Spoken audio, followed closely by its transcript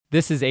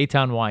This is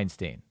Eitan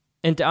Weinstein.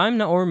 And I'm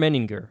Naor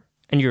Menninger,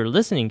 and you're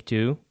listening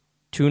to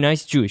Two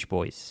Nice Jewish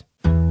Boys.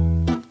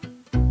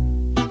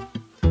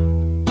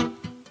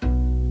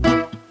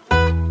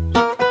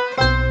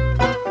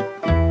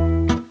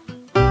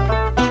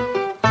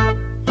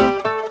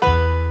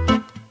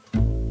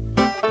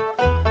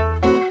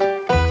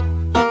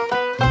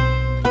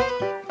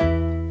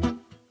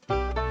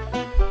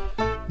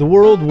 The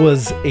world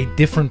was a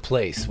different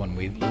place when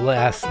we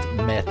last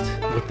met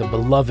with the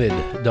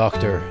beloved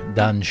Dr.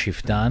 Dan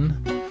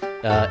Shiftan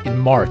in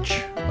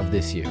March of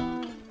this year.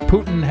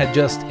 Putin had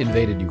just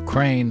invaded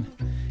Ukraine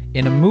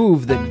in a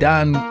move that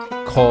Dan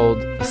called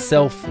a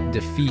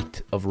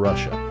self-defeat of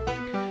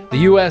Russia. The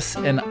US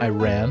and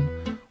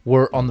Iran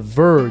were on the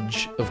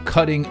verge of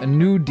cutting a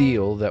new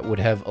deal that would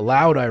have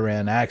allowed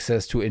Iran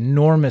access to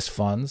enormous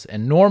funds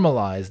and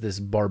normalize this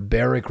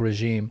barbaric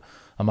regime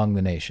among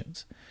the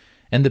nations.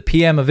 And the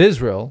PM of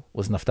Israel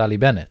was Naftali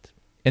Bennett.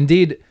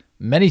 Indeed,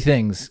 many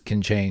things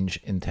can change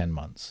in 10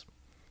 months.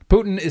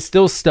 Putin is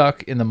still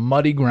stuck in the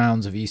muddy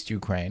grounds of East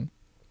Ukraine,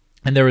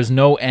 and there is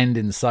no end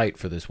in sight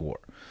for this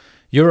war.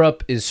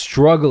 Europe is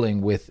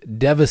struggling with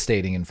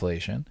devastating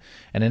inflation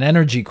and an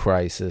energy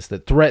crisis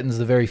that threatens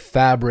the very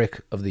fabric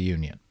of the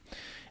Union.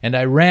 And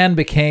Iran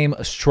became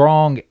a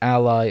strong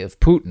ally of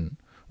Putin,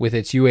 with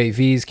its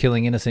UAVs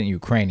killing innocent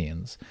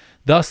Ukrainians,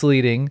 thus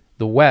leading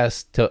the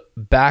West to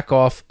back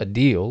off a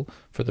deal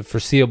for the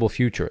foreseeable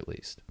future at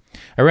least.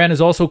 Iran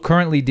is also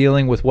currently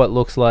dealing with what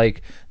looks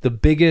like the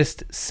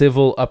biggest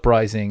civil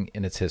uprising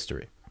in its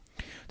history.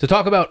 To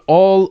talk about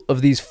all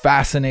of these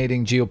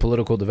fascinating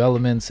geopolitical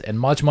developments and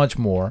much, much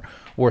more,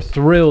 we're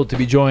thrilled to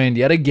be joined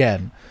yet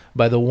again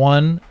by the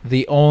one,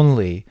 the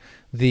only,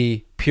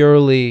 the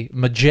purely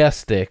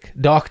majestic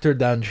Dr.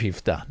 Dan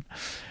Shiftan.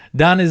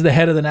 Dan is the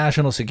head of the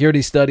National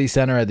Security Studies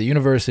Center at the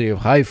University of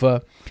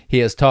Haifa. He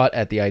has taught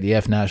at the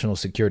IDF National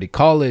Security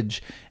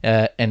College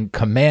and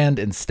Command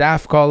and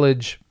Staff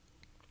College.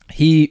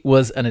 He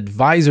was an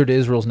advisor to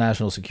Israel's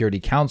National Security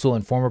Council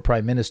and former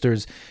Prime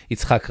Ministers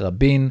Yitzhak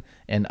Rabin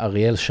and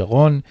Ariel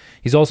Sharon.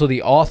 He's also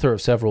the author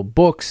of several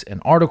books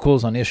and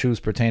articles on issues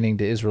pertaining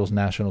to Israel's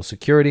national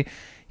security.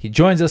 He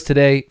joins us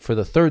today for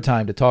the third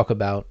time to talk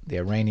about the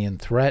Iranian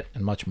threat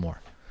and much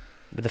more.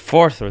 The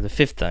fourth or the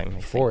fifth time,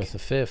 I Fourth, think. the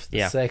fifth,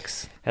 the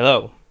sixth.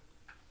 Hello.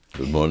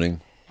 Good morning.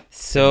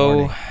 So, Good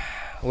morning.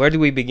 Where do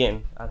we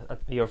begin?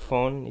 Your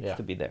phone needs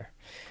to be there.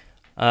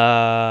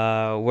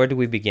 Where do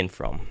we begin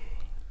from?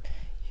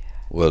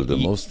 Well, the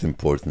most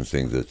important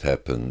thing that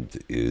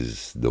happened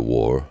is the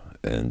war,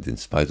 and in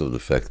spite of the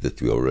fact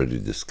that we already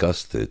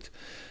discussed it,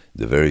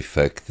 the very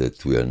fact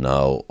that we are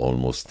now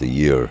almost a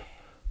year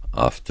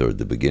after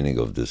the beginning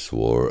of this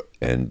war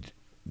and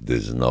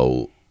there's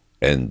no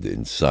end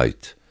in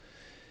sight,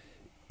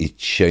 it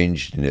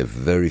changed in a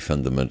very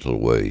fundamental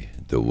way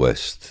the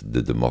West,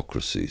 the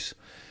democracies,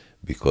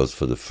 because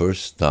for the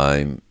first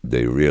time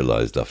they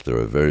realized after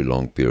a very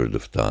long period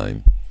of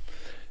time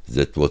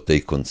that what they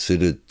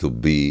considered to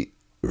be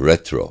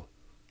retro,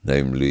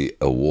 namely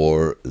a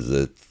war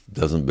that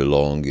doesn't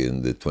belong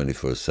in the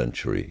 21st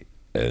century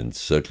and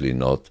certainly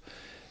not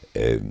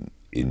in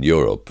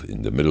Europe,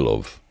 in the middle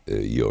of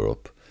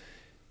Europe,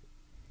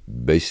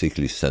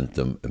 basically sent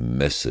them a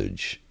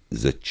message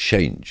that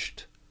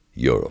changed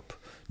Europe.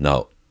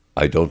 Now,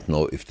 I don't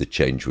know if the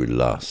change will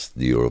last.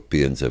 The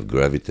Europeans have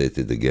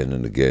gravitated again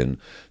and again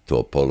to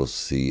a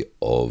policy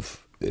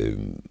of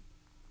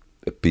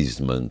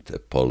appeasement, a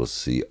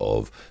policy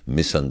of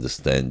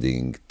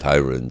misunderstanding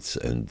tyrants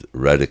and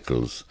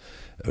radicals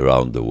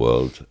around the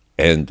world,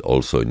 and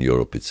also in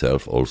Europe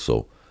itself,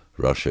 also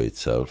Russia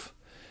itself.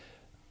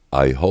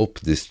 I hope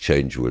this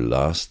change will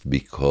last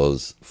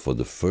because for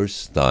the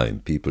first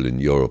time people in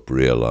Europe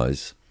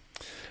realize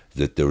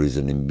that there is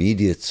an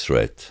immediate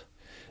threat.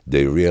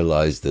 They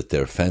realize that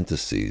their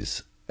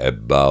fantasies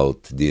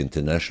about the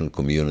international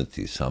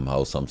community,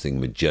 somehow something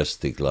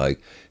majestic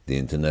like the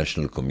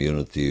international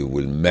community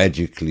will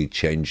magically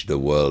change the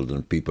world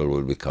and people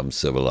will become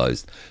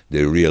civilized.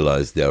 They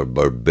realize they are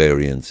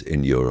barbarians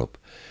in Europe.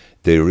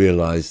 They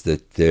realize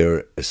that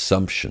their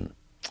assumption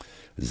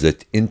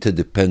that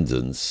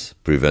interdependence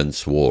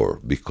prevents war,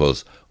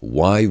 because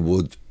why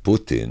would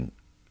Putin,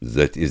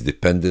 that is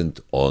dependent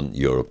on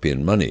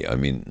European money. I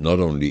mean, not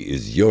only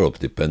is Europe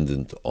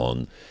dependent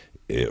on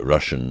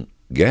Russian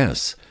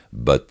gas,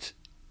 but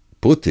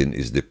Putin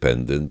is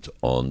dependent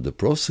on the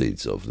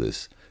proceeds of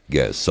this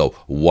gas. So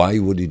why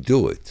would he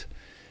do it?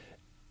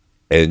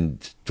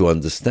 And to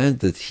understand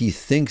that he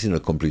thinks in a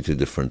completely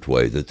different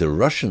way, that the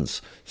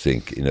Russians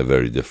think in a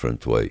very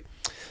different way,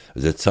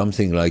 that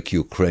something like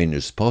Ukraine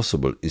is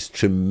possible is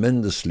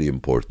tremendously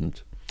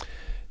important.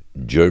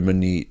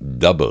 Germany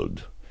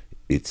doubled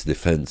its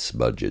defense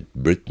budget.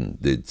 Britain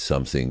did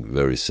something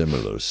very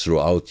similar.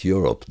 Throughout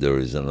Europe, there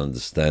is an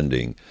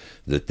understanding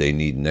that they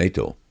need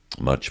NATO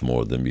much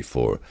more than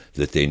before,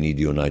 that they need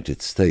the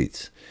United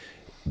States.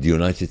 The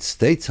United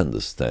States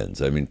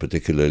understands, I mean,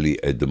 particularly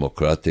a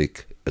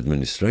democratic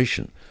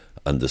administration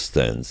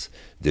understands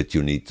that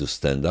you need to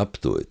stand up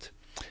to it.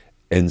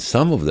 And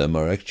some of them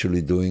are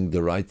actually doing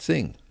the right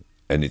thing.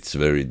 And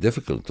it's very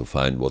difficult to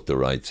find what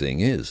the right thing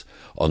is.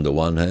 On the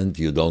one hand,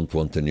 you don't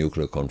want a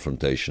nuclear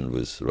confrontation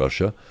with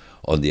Russia.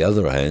 On the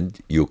other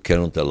hand, you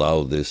cannot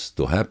allow this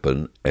to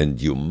happen,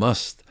 and you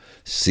must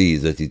see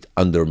that it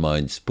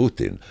undermines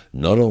Putin.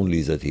 Not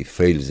only that he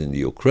fails in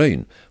the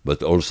Ukraine,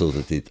 but also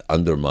that it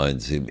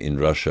undermines him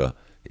in Russia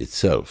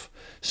itself.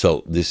 So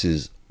this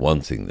is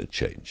one thing that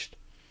changed.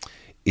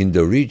 In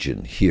the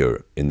region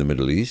here in the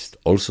Middle East,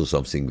 also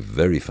something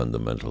very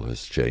fundamental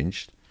has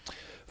changed.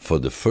 For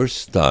the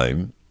first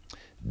time,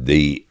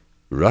 the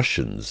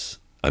Arabs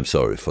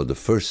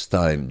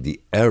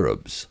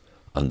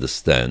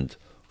understand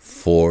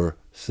four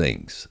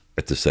things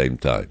at the same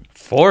time.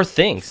 Four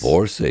things?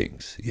 Four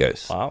things,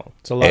 yes. Wow.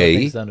 It's a lot of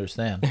things to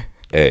understand.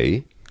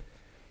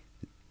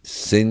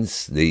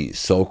 Since the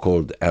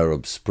so-called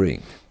Arab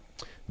Spring,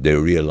 they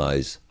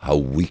realize how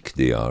weak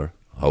they are,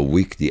 how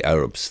weak the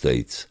Arab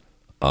states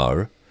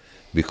are,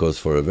 because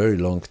for a very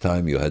long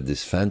time you had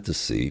this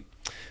fantasy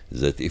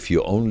that if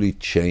you only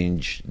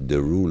change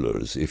the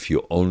rulers, if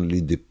you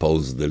only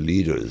depose the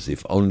leaders,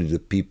 if only the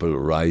people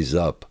rise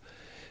up,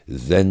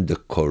 then the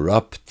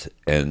corrupt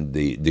and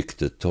the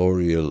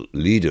dictatorial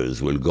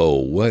leaders will go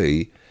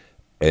away,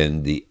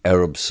 and the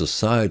Arab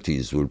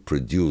societies will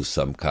produce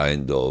some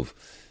kind of,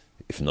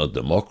 if not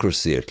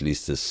democracy, at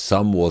least a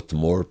somewhat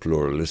more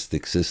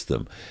pluralistic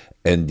system.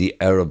 And the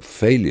Arab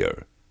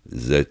failure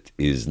that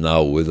is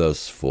now with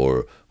us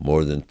for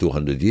more than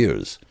 200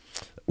 years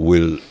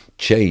will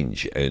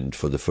change, and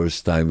for the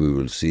first time we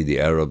will see the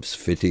Arabs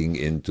fitting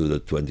into the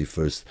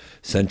 21st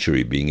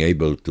century, being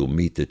able to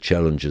meet the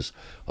challenges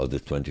of the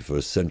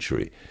 21st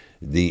century.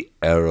 The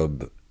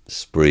Arab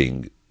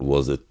Spring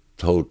was a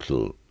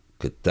total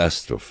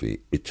catastrophe.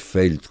 It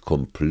failed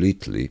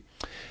completely,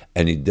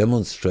 and it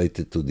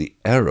demonstrated to the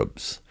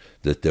Arabs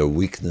that their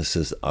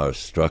weaknesses are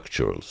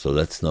structural. So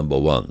that's number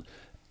one.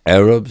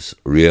 Arabs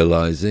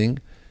realizing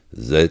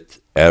that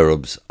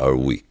Arabs are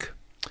weak.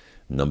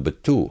 Number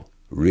two,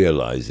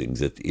 realizing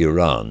that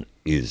Iran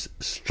is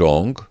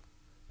strong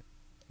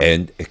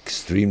and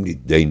extremely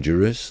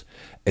dangerous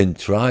and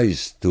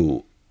tries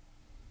to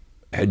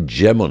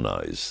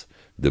hegemonize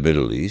the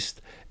Middle East,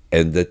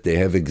 and that they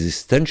have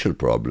existential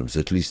problems,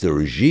 at least the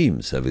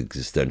regimes have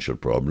existential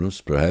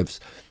problems, perhaps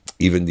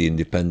even the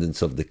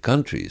independence of the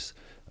countries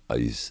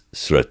is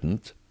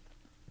threatened.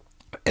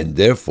 And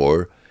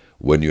therefore,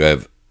 when you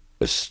have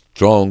a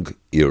strong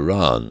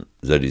Iran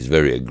that is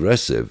very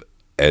aggressive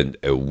and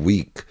a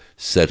weak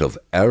set of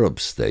Arab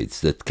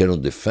states that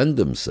cannot defend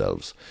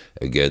themselves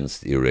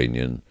against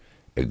Iranian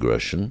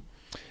aggression,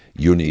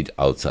 you need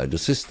outside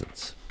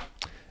assistance.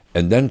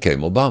 And then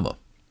came Obama.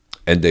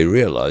 And they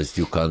realized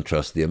you can't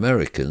trust the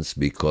Americans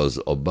because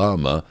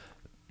Obama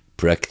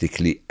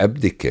practically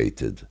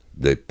abdicated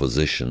the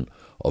position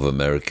of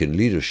American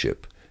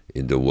leadership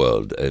in the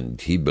world. And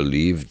he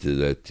believed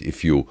that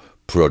if you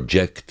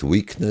project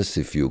weakness,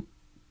 if you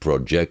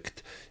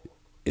project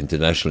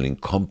international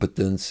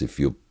incompetence, if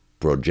you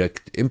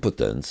project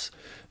impotence,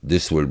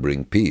 this will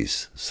bring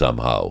peace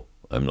somehow.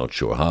 I'm not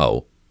sure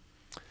how.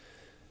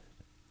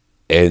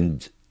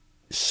 And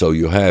so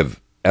you have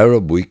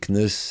Arab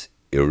weakness,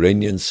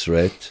 Iranian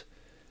threat,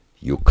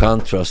 you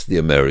can't trust the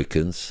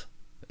Americans,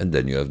 and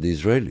then you have the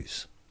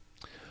Israelis.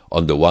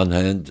 On the one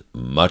hand,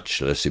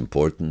 much less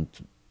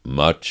important,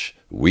 much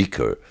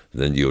weaker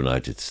than the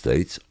United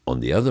States. On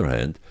the other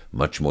hand,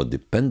 much more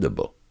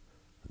dependable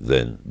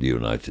than the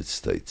United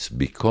States,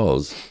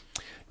 because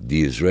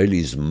the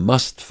Israelis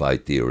must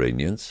fight the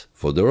Iranians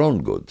for their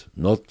own good,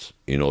 not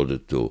in order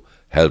to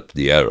help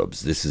the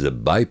Arabs. This is a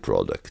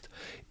byproduct.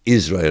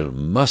 Israel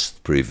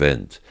must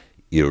prevent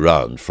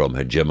Iran from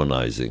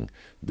hegemonizing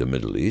the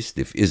Middle East.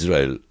 If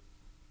Israel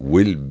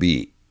will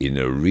be in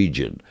a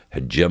region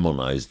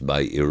hegemonized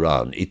by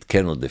Iran, it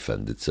cannot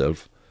defend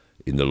itself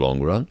in the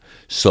long run.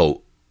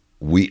 So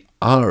we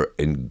are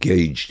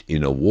engaged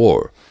in a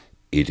war.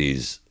 It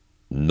is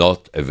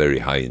not a very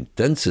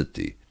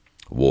high-intensity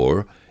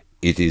war.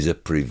 It is a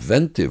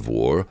preventive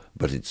war,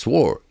 but it's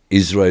war.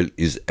 Israel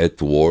is at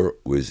war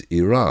with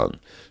Iran.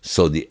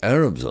 So the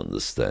Arabs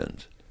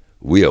understand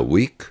we are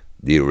weak,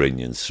 the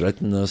Iranians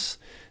threaten us,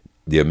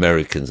 the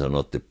Americans are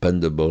not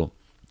dependable,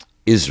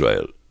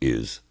 Israel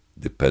is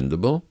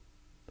dependable.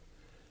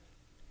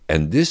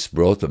 And this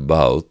brought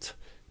about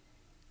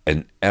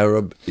an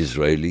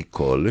Arab-Israeli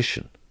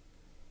coalition.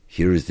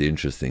 Here is the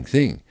interesting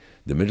thing.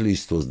 The Middle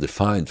East was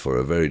defined for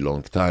a very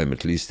long time,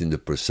 at least in the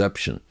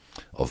perception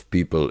of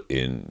people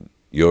in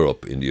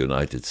Europe, in the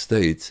United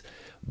States,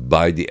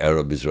 by the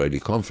Arab-Israeli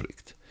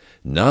conflict.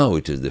 Now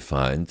it is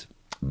defined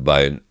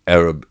by an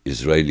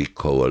Arab-Israeli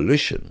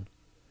coalition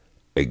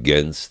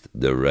against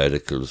the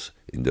radicals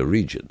in the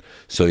region.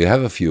 So you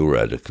have a few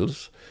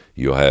radicals.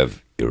 You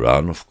have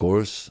Iran, of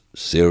course,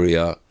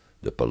 Syria,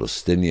 the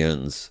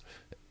Palestinians,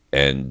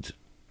 and,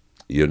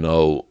 you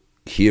know,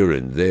 here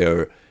and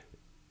there,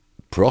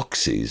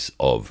 proxies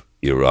of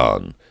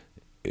Iran,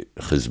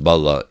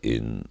 Hezbollah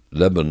in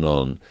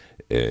Lebanon,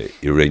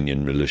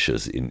 Iranian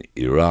militias in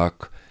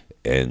Iraq,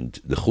 and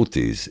the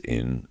Houthis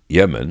in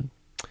Yemen.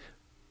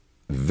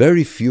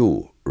 Very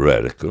few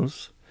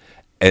radicals,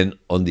 And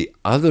on the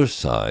other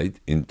side,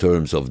 in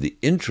terms of the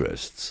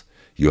interests,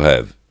 you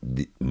have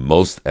the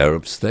most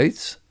Arab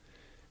states,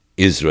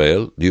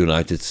 Israel, the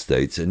United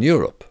States, and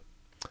Europe.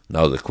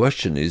 Now the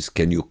question is,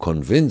 can you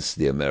convince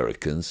the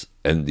Americans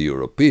and the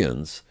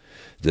Europeans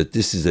that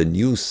this is a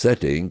new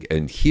setting,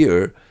 and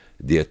here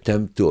the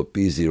attempt to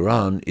appease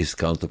Iran is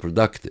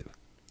counterproductive?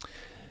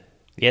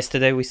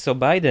 Yesterday we saw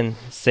Biden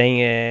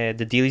saying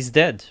the deal is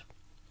dead.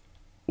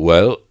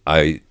 Well,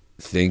 I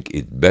think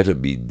it better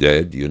be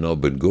dead. You know,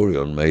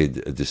 Ben-Gurion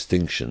made a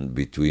distinction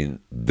between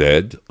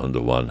dead on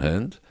the one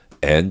hand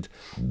and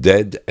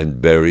dead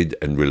and buried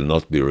and will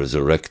not be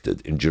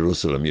resurrected. In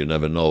Jerusalem, you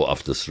never know,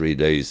 after 3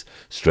 days,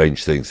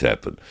 strange things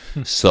happen.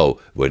 So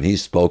when he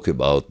spoke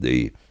about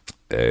the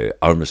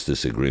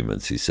armistice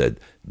agreements, he said,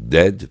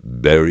 dead,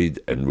 buried,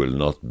 and will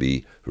not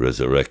be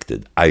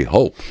resurrected. I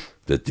hope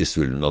that this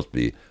will not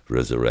be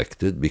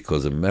resurrected,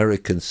 because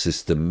Americans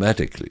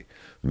systematically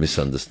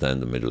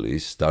misunderstand the Middle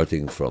East,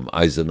 starting from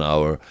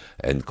Eisenhower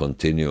and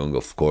continuing,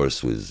 of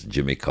course, with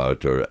Jimmy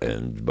Carter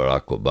and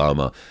Barack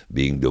Obama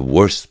being the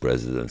worst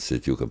presidents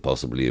that you can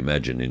possibly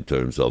imagine in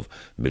terms of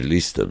Middle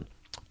Eastern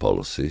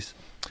policies.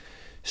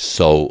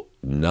 So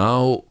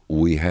now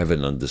we have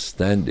an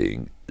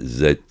understanding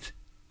that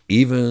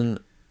even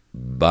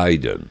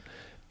Biden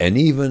and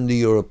even the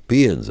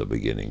Europeans are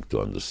beginning to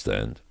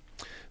understand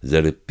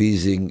that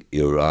appeasing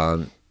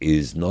Iran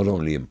is not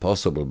only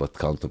impossible but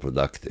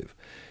counterproductive.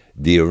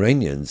 The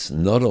Iranians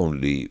not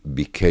only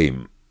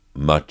became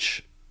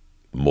much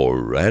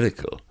more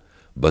radical,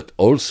 but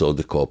also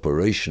the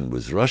cooperation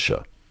with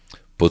Russia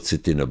puts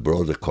it in a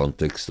broader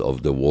context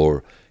of the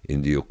war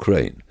in the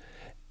Ukraine.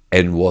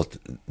 And what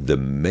the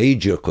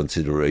major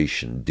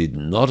consideration did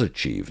not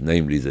achieve,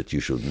 namely that you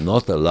should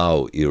not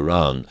allow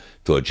Iran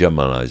to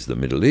hegemonize the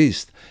Middle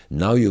East,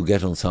 now you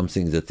get on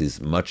something that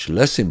is much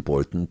less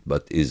important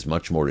but is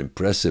much more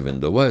impressive in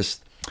the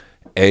West.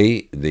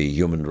 The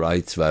human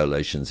rights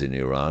violations in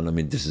Iran. I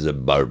mean, this is a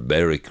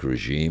barbaric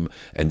regime,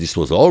 and this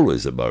was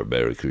always a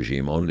barbaric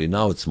regime, only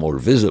now it's more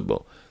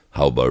visible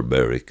how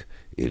barbaric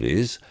it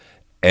is.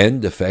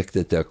 And the fact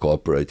that they're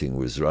cooperating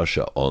with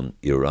Russia on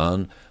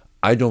Iran,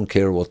 I don't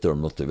care what their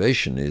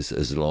motivation is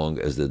as long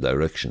as the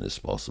direction is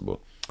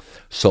possible.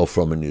 So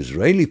from an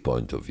Israeli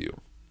point of view,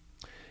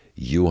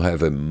 you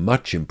have a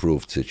much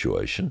improved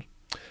situation.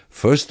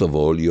 First of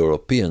all,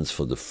 Europeans,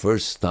 for the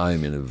first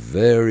time in a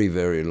very,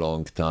 very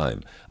long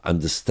time,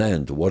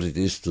 understand what it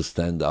is to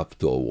stand up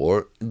to a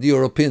war. The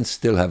Europeans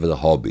still have a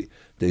hobby.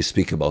 They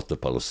speak about the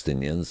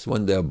Palestinians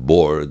when they're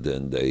bored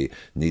and they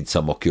need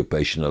some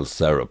occupational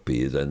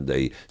therapy. Then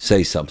they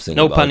say something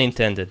No about... pun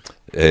intended.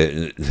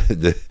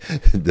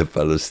 The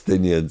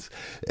Palestinians,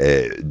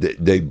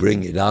 they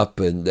bring it up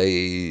and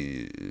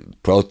they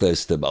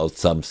protest about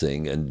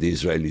something, and the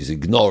Israelis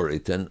ignore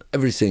it, and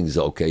everything's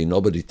okay.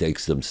 Nobody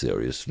takes them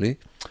seriously.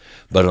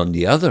 But on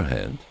the other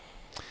hand,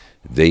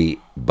 the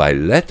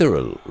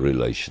bilateral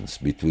relations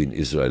between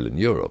Israel and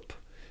Europe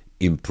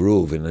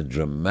improve in a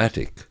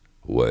dramatic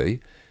way.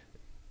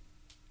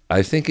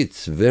 I think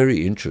it's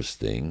very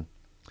interesting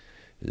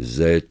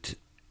that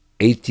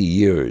 80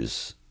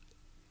 years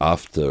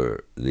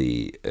after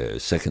the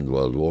Second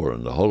World War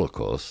and the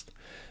Holocaust,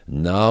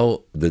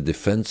 now the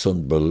defense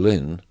of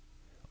Berlin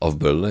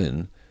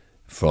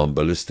from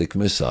ballistic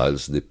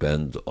missiles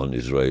depend on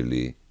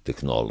Israeli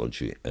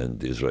technology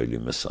and Israeli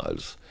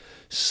missiles.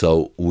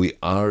 So we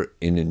are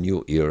in a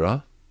new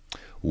era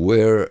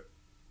where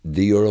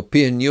the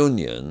European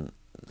Union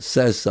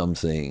says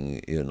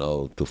something,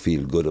 to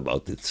feel good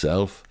about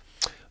itself,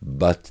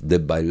 but the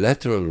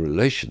bilateral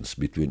relations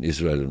between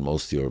Israel and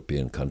most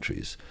European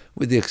countries,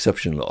 with the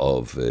exception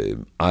of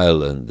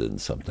Ireland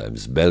and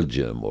sometimes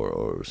Belgium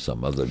or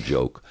some other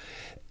joke,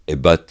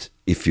 but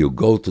if you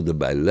go to the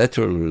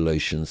bilateral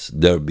relations,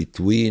 they're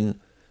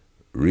between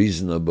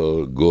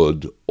reasonable,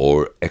 good,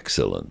 or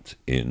excellent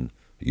in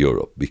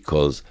Europe,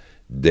 because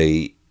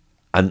they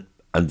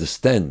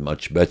understand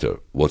much better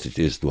what it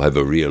is to have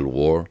a real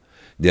war.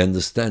 They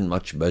understand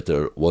much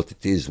better what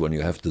it is when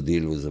you have to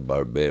deal with a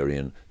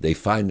barbarian. They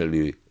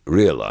finally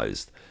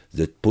realized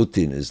that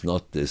Putin is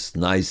not this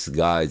nice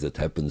guy that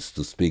happens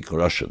to speak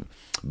Russian,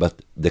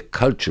 but the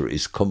culture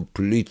is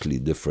completely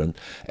different,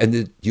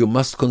 and you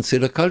must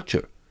consider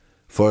culture.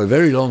 For a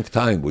very long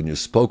time, when you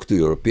spoke to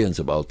Europeans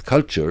about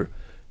culture,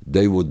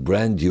 they would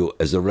brand you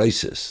as a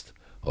racist,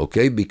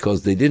 okay?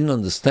 Because they didn't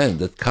understand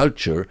that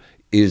culture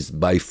is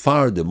by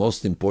far the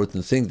most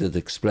important thing that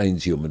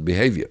explains human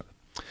behavior.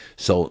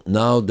 So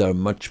now they're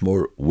much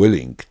more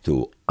willing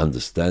to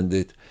understand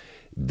it.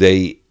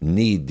 They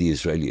need the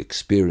Israeli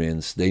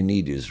experience. They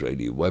need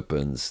Israeli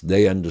weapons.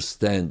 They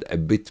understand a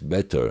bit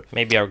better.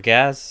 Maybe our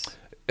gas?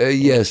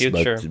 Yes,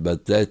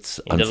 but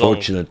that's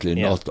unfortunately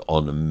not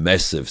on a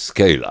massive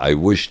scale. I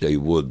wish they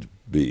would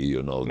be,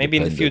 Maybe dependent.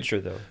 In the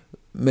future, though.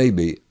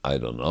 Maybe, I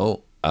don't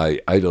know.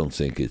 I don't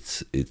think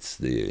it's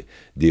the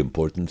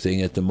important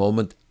thing at the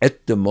moment.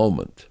 At the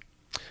moment,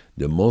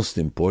 the most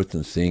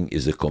important thing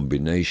is a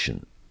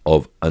combination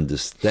of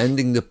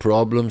understanding the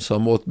problem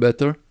somewhat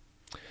better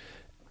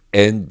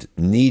and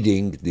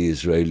needing the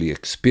Israeli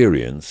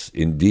experience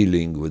in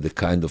dealing with the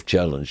kind of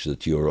challenge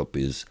that Europe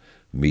is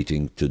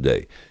meeting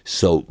today.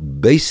 So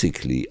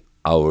basically,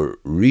 our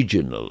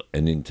regional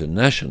and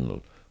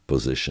international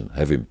position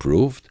has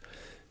improved.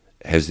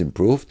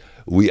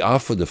 We are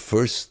for the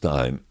first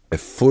time a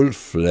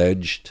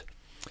full-fledged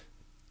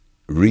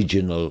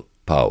regional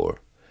power.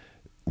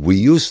 We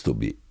used to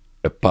be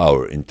a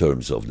power in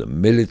terms of the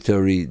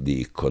military, the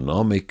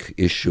economic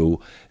issue,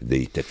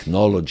 the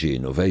technology,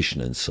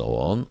 innovation, and so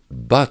on,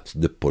 but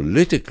the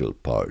political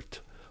part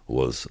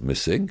was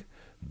missing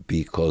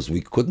because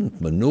we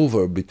couldn't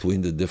maneuver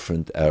between the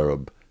different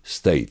Arab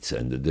states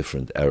and the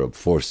different Arab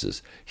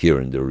forces here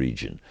in the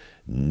region.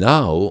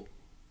 Now,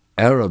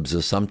 Arabs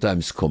are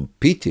sometimes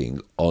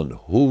competing on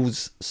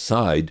whose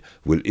side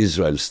will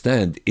Israel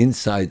stand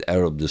inside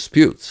Arab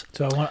disputes.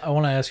 So I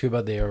want to ask you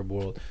about the Arab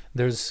world.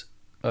 There's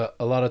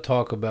a lot of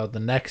talk about the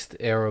next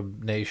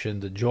Arab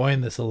nation to join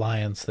this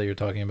alliance that you're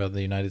talking about,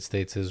 the United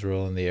States,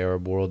 Israel, and the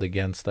Arab world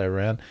against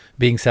Iran,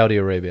 being Saudi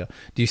Arabia.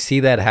 Do you see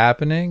that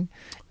happening?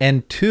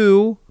 And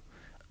two,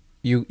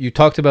 you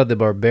talked about the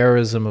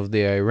barbarism of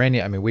the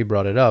Iranian. I mean, we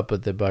brought it up,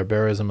 but the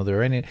barbarism of the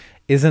Iranian.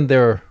 Isn't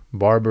there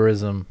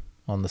barbarism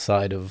on the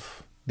side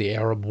of the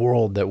Arab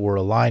world that we're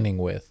aligning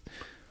with?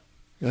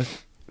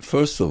 Yes.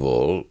 First of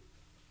all,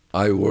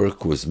 I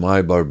work with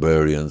my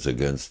barbarians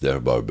against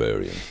their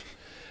barbarians.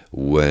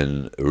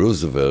 When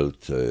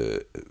Roosevelt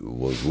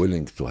was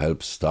willing to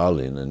help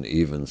Stalin and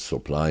even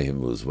supply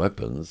him with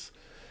weapons,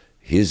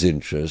 his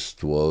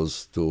interest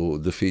was to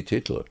defeat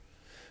Hitler.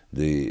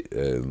 The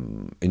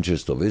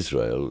interest of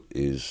Israel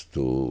is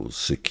to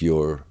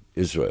secure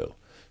Israel.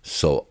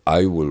 So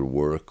I will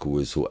work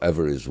with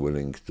whoever is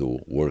willing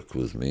to work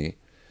with me.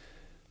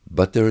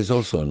 But there is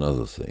also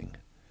another thing.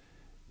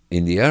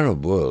 In the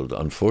Arab world,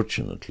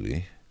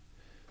 unfortunately,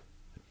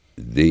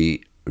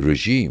 the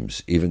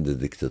regimes, even the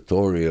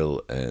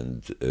dictatorial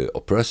and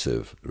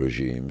oppressive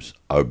regimes,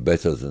 are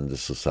better than the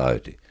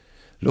society.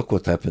 Look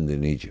what happened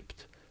in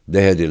Egypt.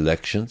 They had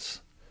elections,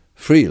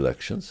 free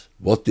elections.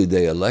 What did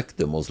they elect?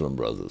 The Muslim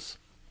Brothers.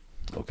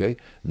 Okay?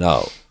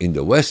 Now, in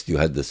the West, you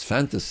had this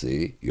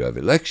fantasy, you have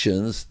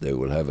elections, they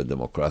will have a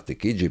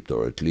democratic Egypt,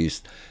 or at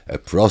least a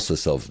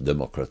process of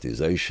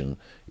democratization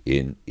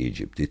in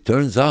Egypt. It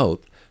turns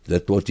out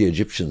that what the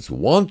Egyptians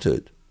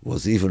wanted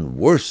was even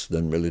worse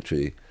than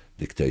military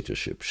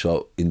dictatorship.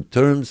 So in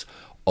terms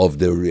of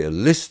the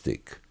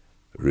realistic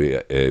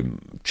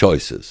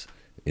choices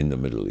in the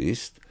Middle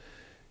East,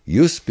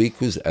 you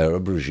speak with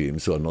Arab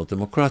regimes who are not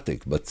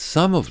democratic, but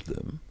some of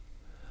them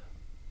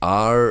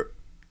are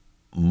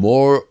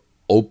more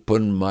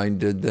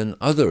open-minded than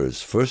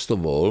others. First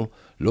of all,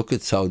 look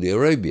at Saudi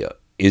Arabia.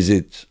 Is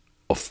it,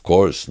 of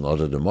course, not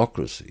a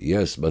democracy?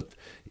 Yes, but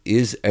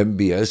is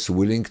MBS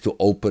willing to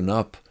open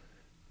up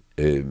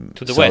to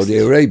the Saudi West?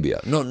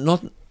 Arabia? No,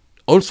 not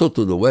also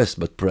to the West,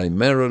 but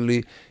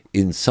primarily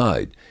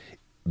inside.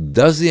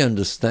 Does he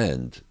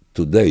understand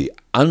today,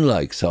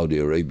 unlike Saudi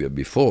Arabia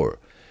before,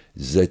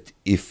 that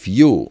if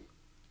you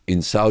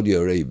in Saudi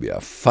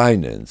Arabia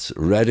finance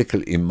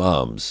radical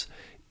imams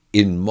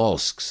in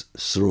mosques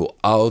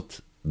throughout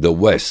the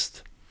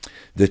West,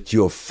 that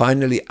you're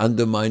finally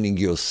undermining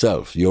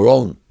yourself, your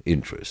own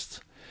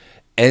interests,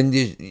 and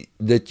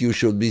that you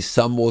should be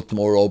somewhat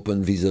more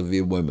open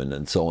vis-a-vis women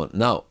and so on.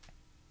 Now,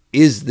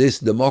 is this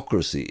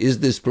democracy? Is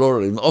this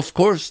pluralism? Of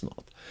course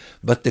not.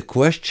 But the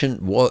question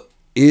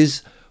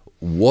is,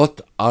 what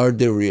are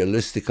the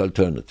realistic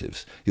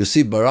alternatives? You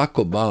see, Barack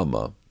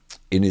Obama,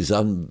 in his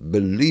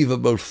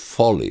unbelievable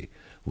folly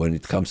when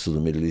it comes to the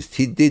Middle East,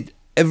 he did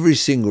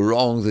everything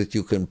wrong that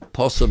you can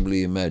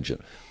possibly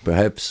imagine,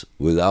 perhaps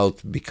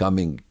without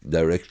becoming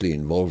directly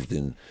involved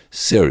in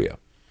Syria.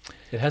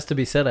 It has to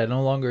be said, I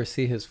no longer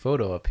see his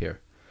photo up here.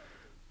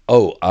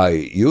 Oh, I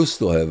used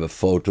to have a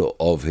photo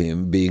of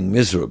him being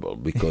miserable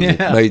because it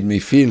made me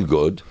feel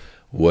good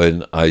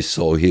when I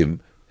saw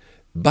him.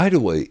 By the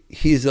way,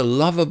 he's a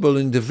lovable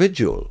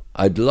individual.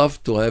 I'd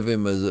love to have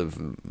him as a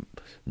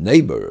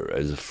neighbor,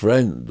 as a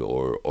friend,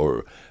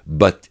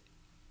 but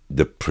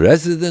the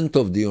President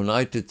of the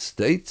United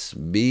States,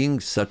 being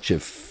such a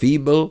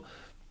feeble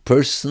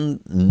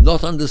person,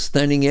 not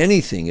understanding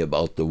anything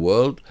about the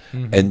world,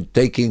 and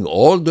taking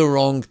all the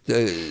wrong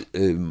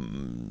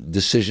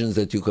decisions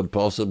that you can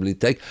possibly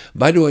take.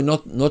 By the way,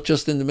 not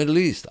just in the Middle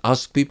East.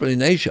 Ask people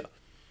in Asia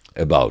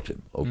about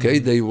him, okay?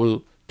 They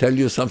will tell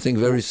you something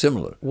very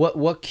similar.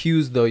 What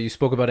cues, though, you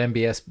spoke about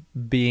MBS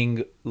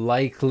being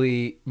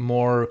likely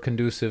more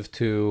conducive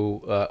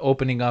to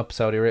opening up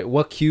Saudi Arabia.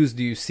 What cues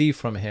do you see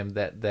from him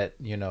that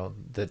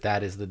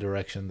is the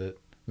direction that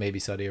maybe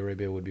Saudi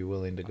Arabia would be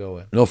willing to go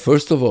in? No,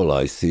 first of all,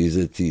 I see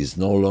that he's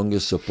no longer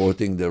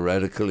supporting the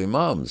radical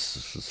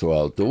imams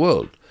throughout the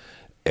world.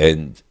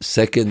 And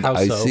second, How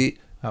so? I see...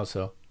 How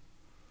so?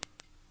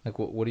 Like,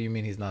 what do you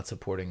mean he's not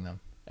supporting them?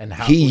 And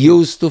how he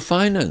used to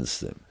finance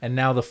them. And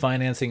now the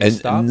financing is And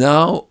stopped?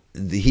 now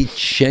he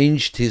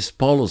changed his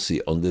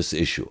policy on this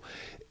issue.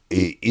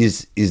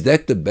 Is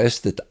that the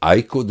best that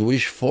I could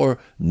wish for?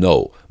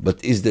 No.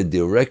 But is the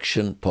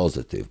direction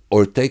positive?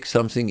 Or take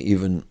something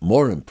even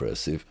more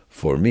impressive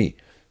for me,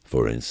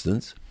 for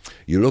instance.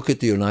 You look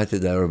at the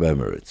United Arab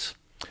Emirates.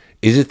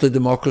 Is it a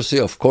democracy?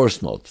 Of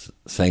course not.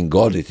 Thank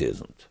God it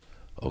isn't.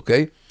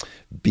 Okay?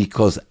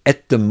 Because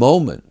at the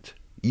moment,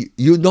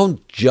 you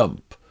don't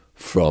jump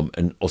from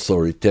an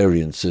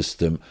authoritarian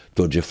system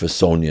to a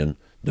Jeffersonian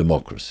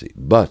democracy.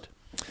 But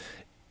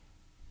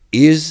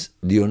is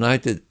the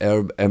United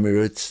Arab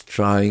Emirates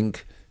trying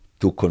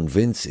to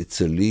convince its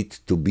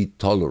elite to be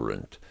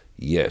tolerant?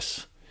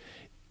 Yes.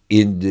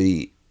 In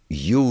the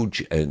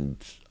huge and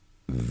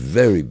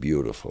very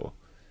beautiful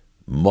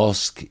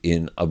mosque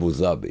in Abu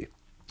Dhabi,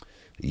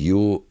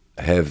 you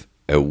have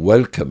a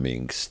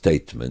welcoming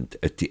statement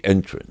at the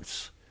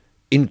entrance,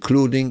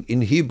 including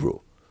in Hebrew,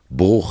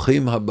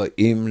 Bruchim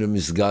habaim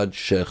lemizgad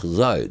Sheikh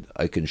Zayed.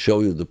 I can show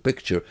you the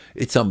picture.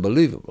 It's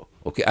unbelievable.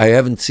 Okay, I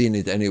haven't seen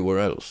it anywhere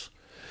else.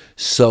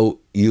 So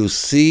you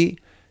see,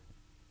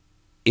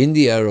 in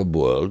the Arab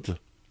world,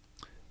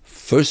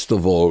 first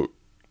of all,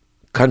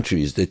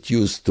 countries that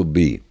used to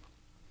be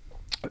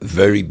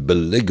very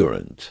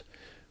belligerent,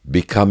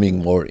 becoming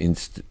more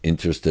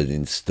interested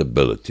in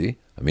stability.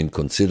 I mean,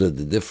 consider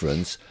the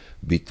difference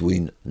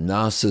between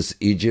Nasser's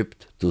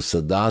Egypt to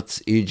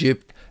Sadat's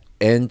Egypt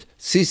and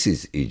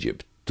Sisi's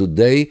Egypt.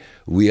 Today,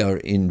 we are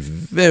in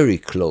very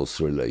close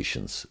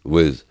relations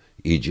with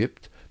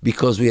Egypt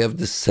because we have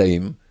the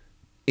same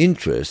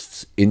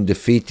interests in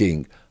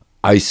defeating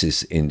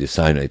ISIS in the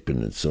Sinai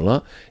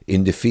Peninsula,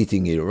 in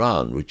defeating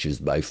Iran, which is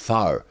by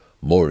far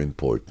more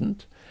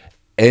important,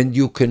 and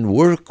you can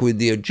work with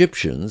the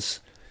Egyptians.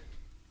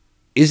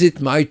 Is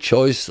it my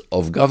choice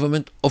of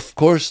government? Of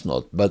course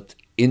not, but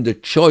in the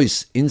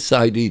choice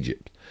inside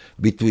Egypt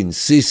between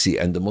Sisi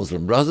and the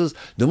Muslim Brothers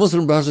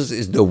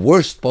is the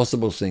worst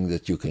possible thing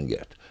that you can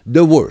get.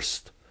 The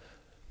worst.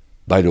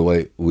 By the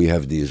way, we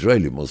have the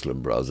Israeli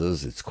Muslim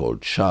Brothers, it's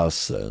called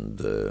Shas, and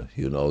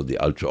the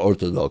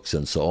ultra-Orthodox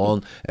and so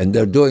on, and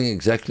they're doing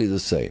exactly the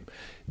same.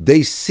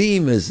 They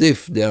seem as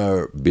if they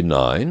are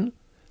benign,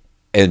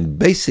 and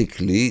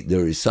basically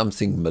there is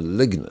something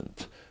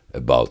malignant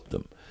about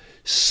them.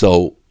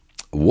 So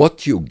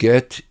what you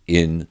get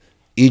in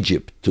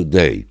Egypt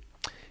today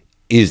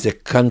is a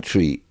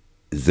country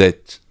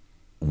that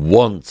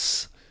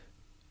wants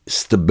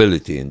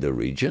stability in the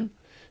region,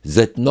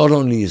 that not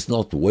only is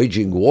not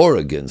waging war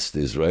against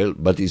Israel,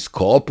 but is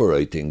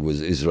cooperating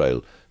with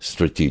Israel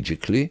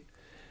strategically,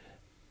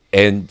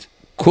 and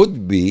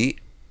could be,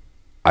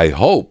 I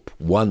hope,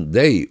 one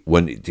day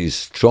when it is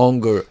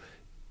stronger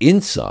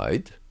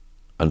inside.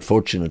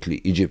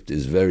 Unfortunately, Egypt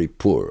is very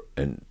poor,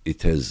 and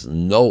it has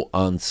no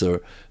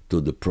answer to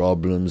the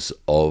problems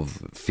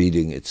of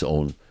feeding its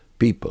own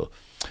people.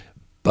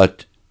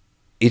 But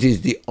it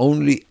is the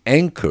only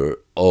anchor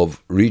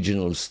of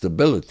regional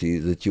stability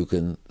that you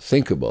can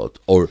think about,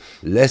 or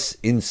less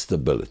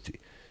instability.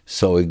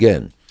 So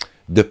again,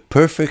 the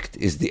perfect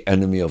is the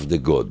enemy of the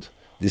good.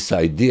 This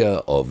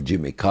idea of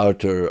Jimmy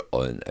Carter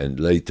and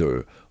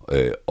later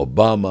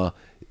Obama,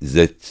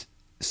 that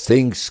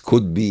things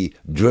could be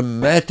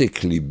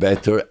dramatically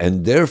better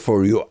and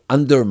therefore you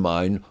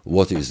undermine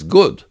what is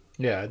good.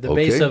 Yeah, the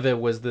base of it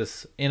was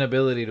this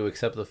inability to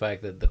accept the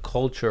fact that the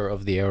culture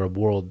of the Arab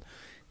world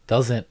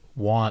doesn't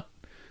want,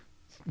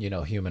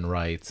 human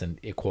rights and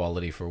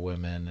equality for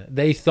women.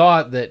 They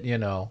thought that,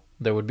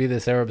 there would be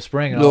this Arab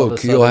Spring. And all of a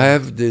sudden, you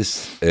have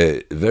this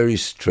very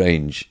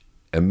strange,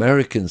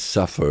 Americans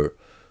suffer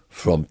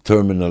from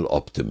terminal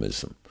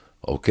optimism,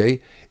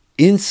 okay?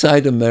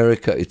 Inside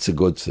America, it's a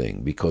good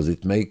thing because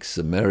it makes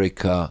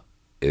America,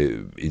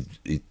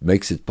 it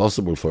makes it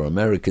possible for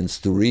Americans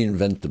to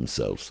reinvent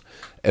themselves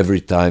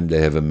every time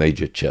they have a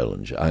major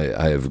challenge.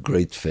 I have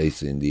great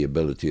faith in the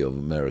ability of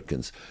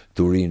Americans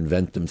to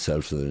reinvent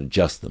themselves and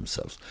adjust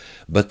themselves.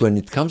 But when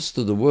it comes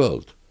to the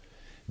world,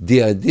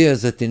 the idea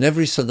is that in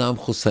every Saddam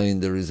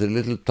Hussein there is a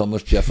little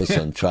Thomas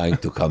Jefferson trying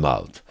to come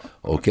out,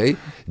 okay?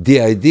 The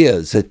idea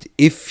is that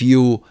if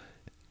you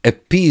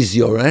appease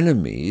your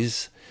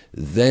enemies,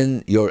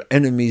 then your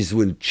enemies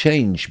will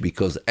change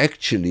because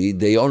actually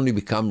they only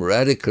become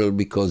radical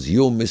because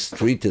you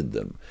mistreated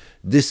them.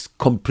 This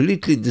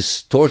completely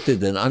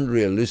distorted and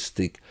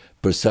unrealistic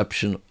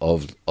perception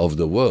of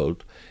the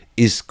world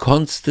is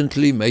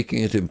constantly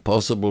making it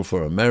impossible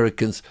for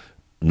Americans,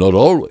 not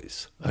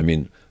always. I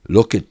mean,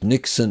 look at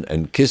Nixon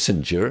and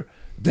Kissinger,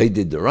 they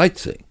did the right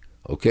thing,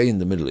 okay, in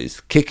the Middle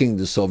East, kicking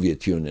the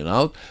Soviet Union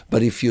out.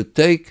 But if you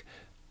take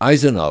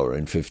Eisenhower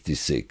in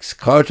 56,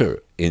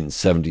 Carter in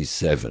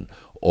 77,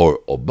 or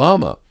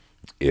Obama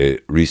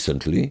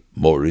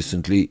more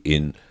recently,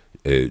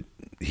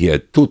 he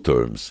had 2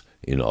 terms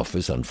in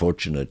office.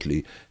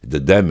 Unfortunately, the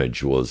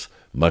damage was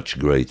much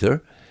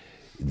greater.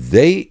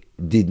 They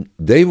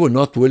were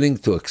not willing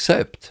to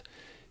accept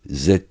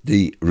that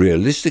the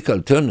realistic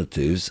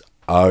alternatives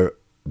are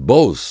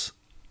both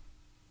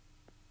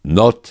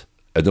not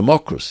a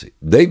democracy.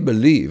 They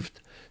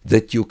believed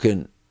that you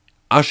can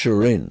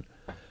usher in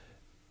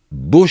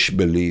Bush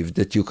believed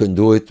that you can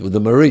do it with the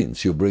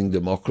Marines. You bring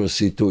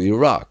democracy to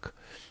Iraq.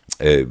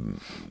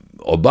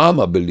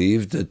 Obama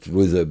believed that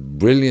with a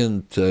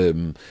brilliant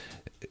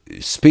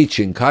speech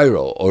in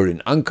Cairo or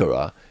in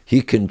Ankara,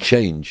 he can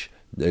change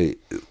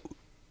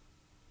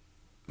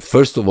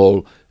first of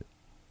all,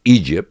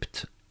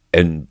 Egypt,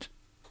 and,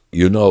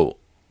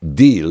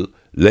 deal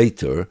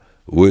later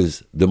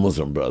with the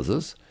Muslim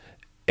Brothers,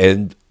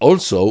 and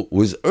also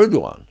with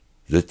Erdogan,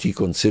 that he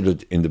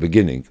considered in the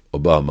beginning,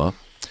 Obama,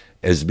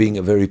 as being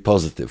a very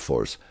positive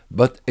force.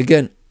 But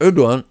again,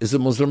 Erdogan is a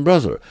Muslim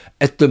brother.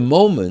 At the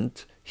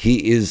moment,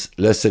 he is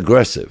less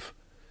aggressive.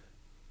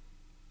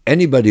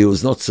 Anybody who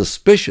is not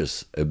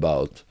suspicious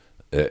about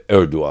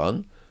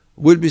Erdogan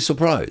will be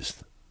surprised,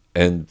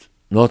 and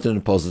not in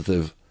a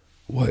positive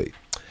way.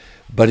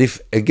 But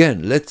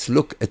let's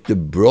look at the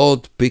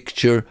broad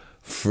picture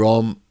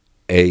from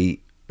a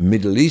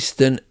Middle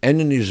Eastern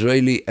and an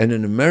Israeli and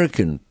an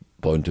American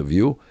point of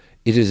view,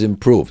 it is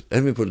improved.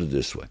 Let me put it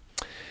this way.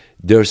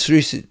 There are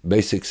three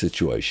basic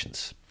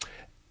situations.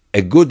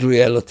 A good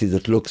reality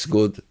that looks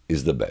good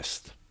is the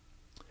best.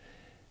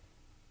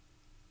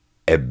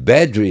 A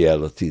bad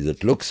reality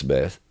that looks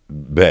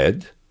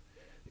bad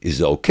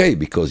is okay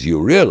because you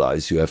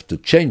realize you have to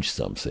change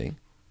something.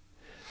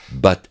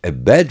 But a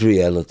bad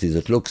reality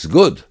that looks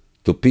good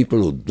to people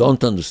who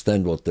don't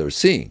understand what they're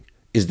seeing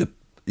is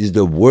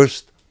the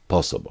worst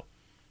possible.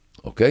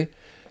 Okay?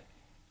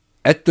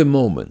 At the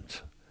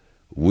moment,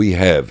 we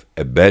have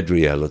a bad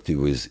reality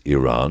with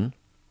Iran.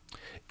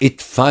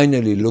 It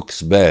finally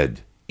looks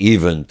bad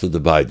even to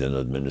the Biden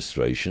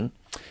administration.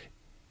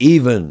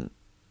 Even,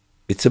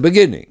 it's a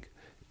beginning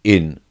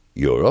in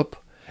Europe,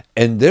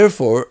 and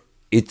therefore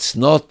it's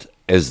not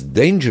as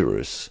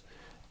dangerous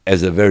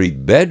as a very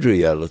bad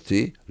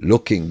reality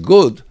looking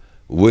good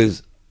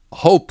with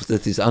hope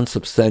that is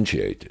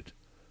unsubstantiated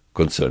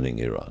concerning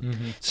Iran.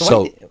 Mm-hmm.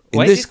 So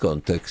in this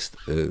context,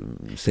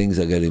 things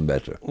are getting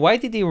better. Why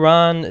did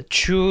Iran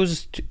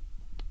choose to...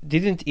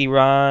 Didn't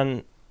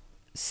Iran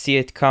see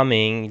it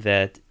coming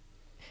that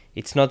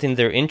it's not in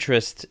their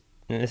interest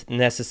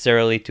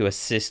necessarily to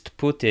assist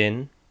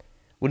Putin?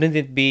 Wouldn't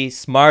it be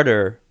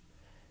smarter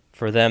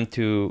for them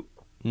to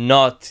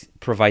not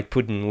provide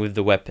Putin with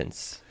the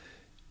weapons?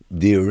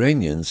 The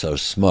Iranians are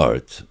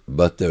smart,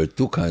 but there are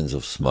two kinds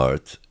of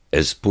smart,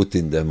 as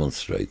Putin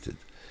demonstrated.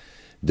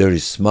 There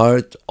is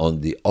smart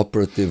on the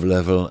operative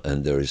level,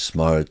 and there is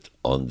smart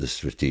on the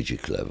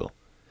strategic level.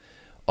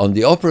 On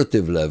the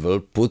operative level,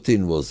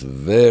 Putin was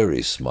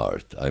very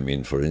smart. I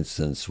mean, for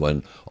instance,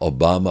 when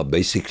Obama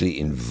basically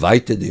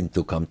invited him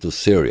to come to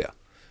Syria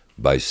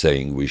by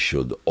saying we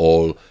should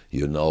all,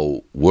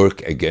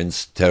 work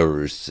against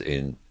terrorists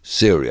in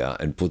Syria,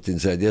 and Putin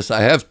said, yes,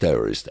 I have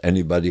terrorists.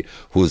 Anybody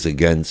who's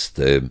against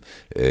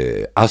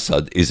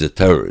Assad is a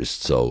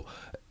terrorist. So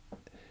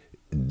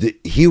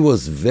he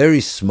was very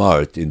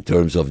smart in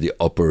terms of the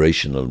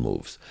operational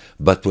moves.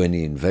 But when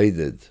he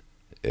invaded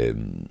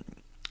the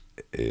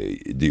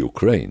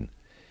Ukraine,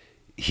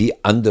 he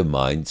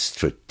undermined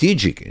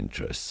strategic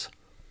interests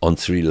on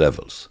three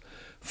levels.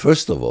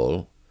 First of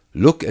all,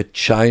 look at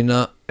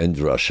China and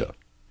Russia.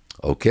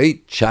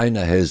 Okay,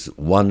 China has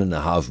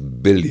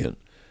 1.5 billion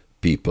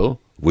people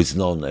with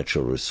no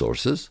natural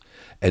resources,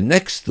 and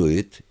next to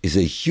it is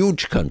a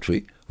huge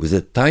country with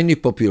a tiny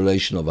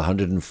population of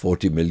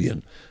 140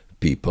 million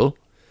people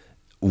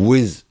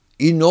with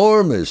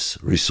enormous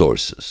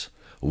resources.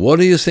 What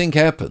do you think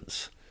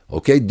happens?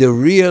 Okay, the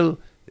real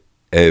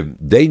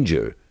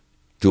danger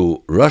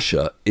to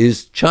Russia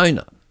is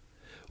China.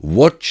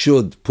 What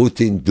should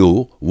Putin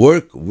do?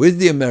 Work with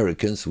the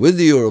Americans, with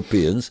the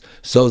Europeans,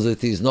 so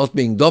that he's not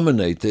being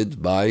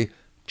dominated by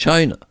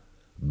China.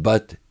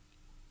 But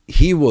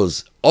he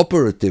was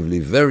operatively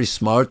very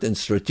smart and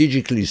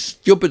strategically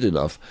stupid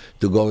enough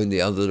to go in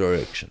the other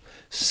direction.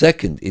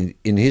 Second,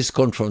 in his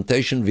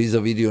confrontation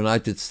vis-à-vis the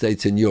United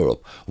States and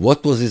Europe,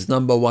 what was his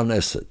number one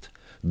asset?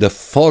 The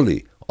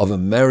folly of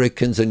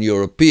Americans and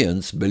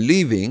Europeans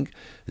believing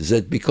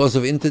that because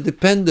of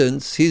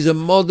interdependence, he's a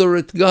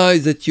moderate guy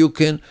that you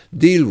can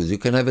deal with. You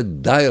can have a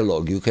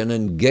dialogue, you can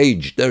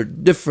engage. There are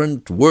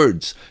different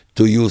words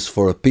to use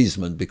for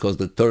appeasement because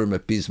the term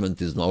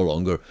appeasement is no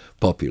longer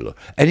popular.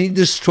 And he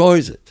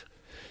destroys it.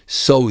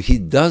 So he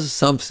does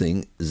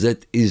something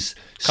that is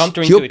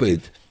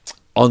stupid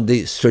on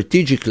the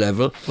strategic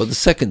level for the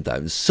second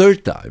time. The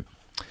third time,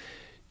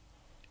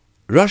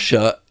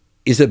 Russia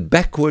is a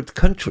backward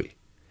country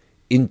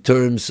in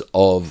terms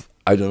of,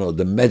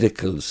 the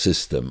medical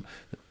system,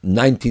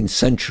 19th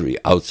century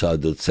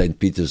outside of St.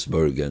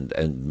 Petersburg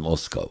and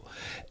Moscow.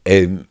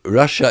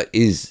 Russia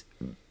is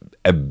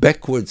a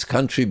backwards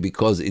country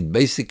because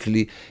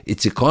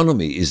its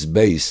economy is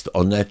based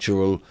on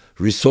natural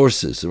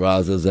resources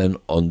rather than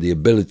on the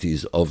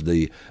abilities of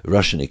the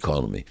Russian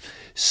economy.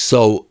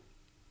 So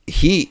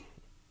he,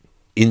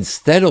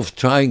 instead of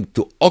trying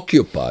to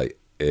occupy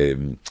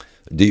the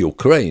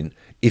Ukraine,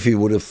 if he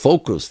would have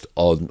focused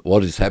on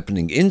what is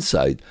happening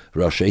inside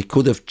Russia, he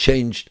could have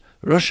changed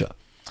Russia.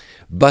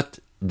 But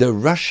the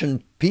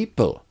Russian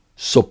people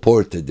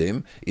supported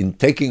him in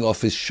taking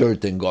off his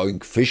shirt and going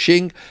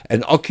fishing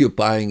and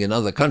occupying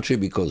another country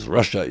because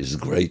Russia is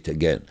great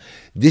again.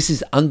 This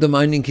is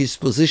undermining his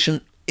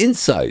position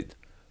inside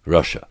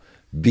Russia,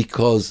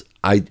 because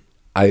I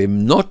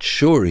am not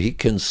sure he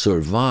can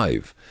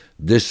survive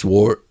this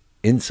war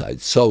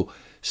inside. So,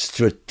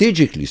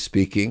 strategically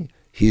speaking,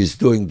 he is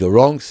doing the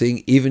wrong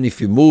thing, even if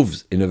he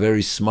moves in a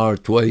very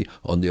smart way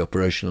on the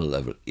operational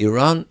level.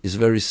 Iran is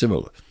very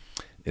similar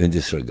in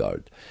this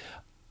regard.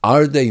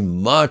 Are they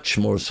much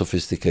more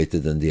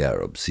sophisticated than the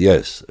Arabs?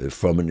 Yes.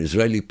 From an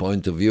Israeli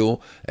point of view,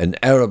 an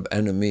Arab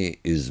enemy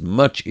is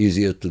much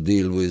easier to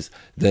deal with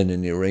than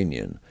an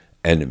Iranian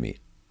enemy.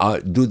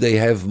 Do they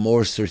have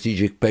more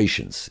strategic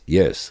patience?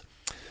 Yes.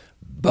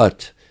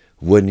 But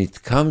when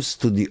it comes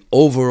to the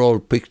overall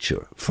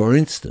picture, for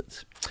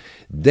instance,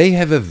 they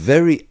have a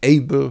very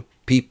able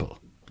people.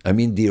 I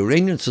mean, the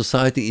Iranian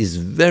society is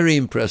very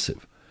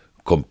impressive,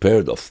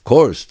 compared, of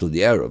course, to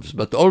the Arabs,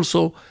 but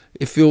also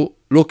if you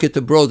look at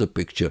the broader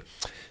picture.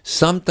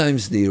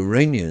 Sometimes the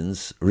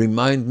Iranians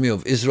remind me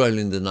of Israel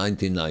in the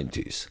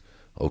 1990s,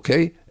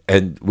 okay?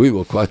 And we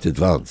were quite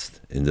advanced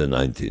in the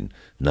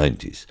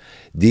 1990s.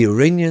 The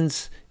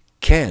Iranians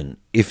can,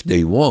 if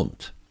they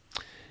want,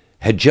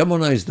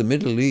 hegemonize the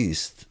Middle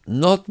East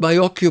not by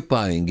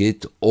occupying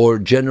it or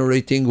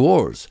generating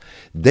wars.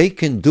 They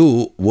can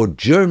do what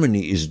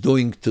Germany is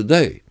doing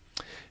today.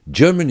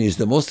 Germany is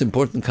the most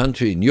important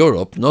country in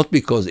Europe, not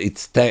because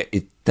its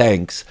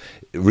tanks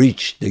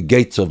reach the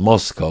gates of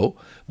Moscow,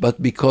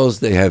 but because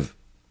they have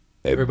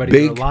a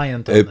big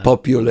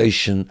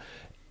population,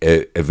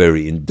 a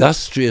very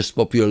industrious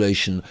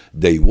population.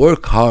 They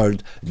work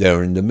hard.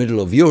 They're in the middle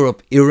of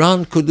Europe.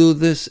 Iran could do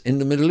this in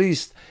the Middle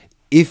East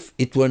if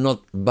it were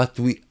not, but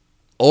we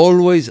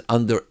always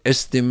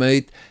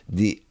underestimate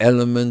the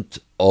element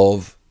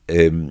of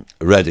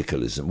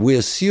radicalism. We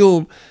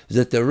assume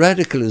that a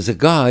radical is a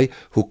guy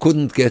who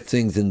couldn't get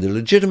things in the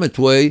legitimate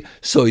way,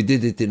 so he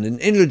did it in an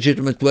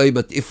illegitimate way,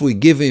 but if we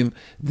give him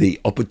the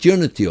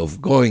opportunity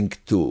of going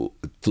to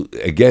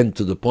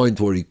the point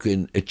where he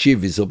can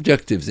achieve his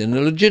objectives in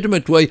a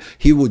legitimate way,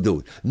 he would do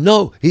it.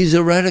 No, he's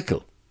a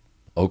radical.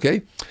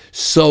 Okay?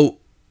 So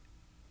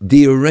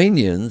the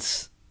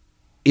Iranians,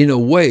 in a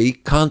way,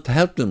 can't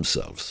help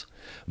themselves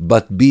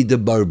but be the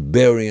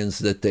barbarians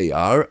that they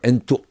are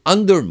and to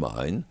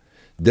undermine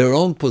their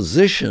own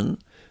position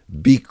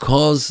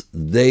because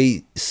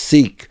they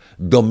seek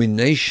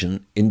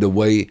domination in the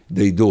way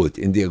they do it,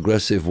 in the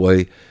aggressive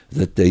way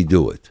that they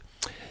do it.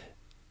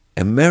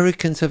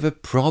 Americans have a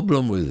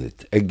problem with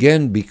it,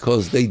 again,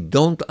 because they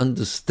don't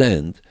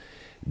understand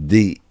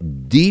the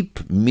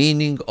deep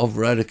meaning of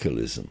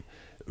radicalism.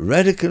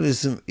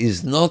 Radicalism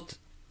is not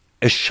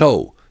a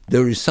show.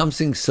 There is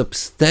something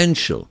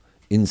substantial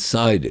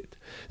inside it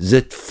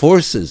that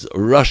forces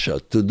Russia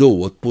to do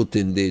what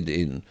Putin did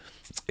in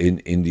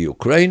the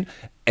Ukraine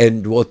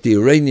and what the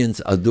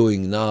Iranians are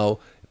doing now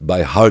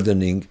by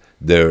hardening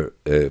their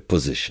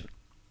position.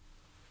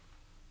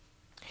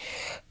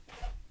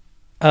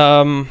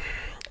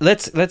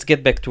 Let's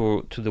get back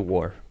to the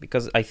war,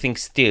 because I think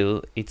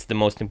still it's the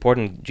most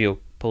important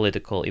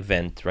geopolitical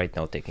event right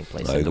now taking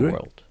place in the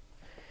world.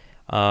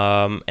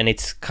 And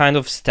it's kind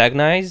of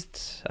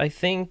stagnized, I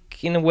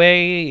think, in a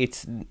way.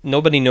 It's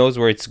nobody knows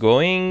where it's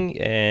going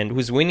and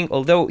who's winning.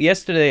 Although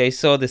yesterday I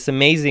saw this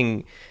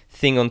amazing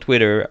thing on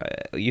Twitter.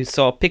 You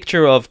saw a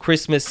picture of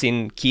Christmas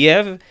in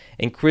Kiev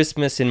and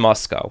Christmas in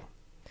Moscow.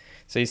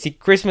 So you see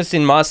Christmas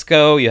in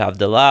Moscow, you have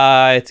the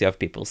lights, you have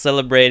people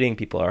celebrating,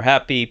 people are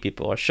happy,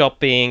 people are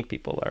shopping,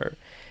 people are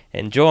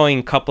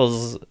enjoying,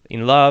 couples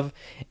in love.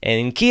 And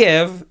in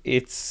Kiev,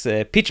 it's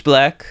pitch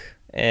black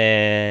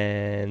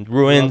and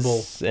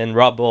ruins and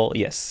rubble,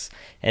 yes.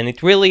 And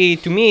it really,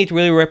 to me, it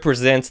really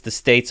represents the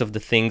states of the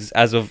things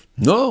as of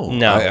now.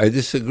 I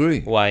disagree.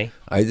 Why?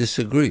 I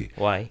disagree.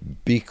 Why?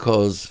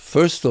 Because,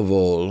 first of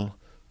all,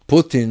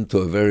 Putin, to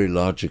a very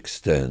large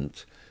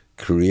extent,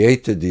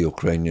 created the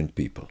Ukrainian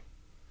people.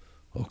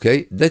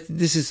 Okay?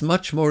 This is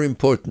much more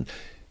important.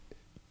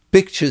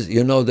 Pictures,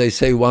 they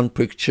say one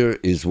picture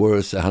is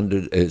worth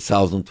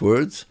 1,000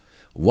 words.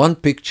 One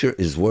picture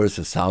is worth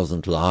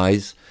 1,000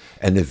 lies,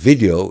 and a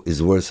video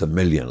is worth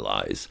 1,000,000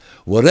 lies.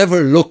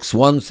 Whatever looks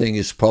one thing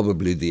is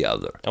probably the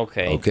other.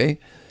 Okay?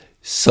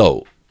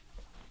 So,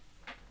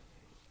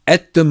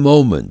 at the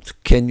moment,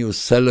 can you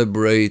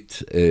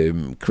celebrate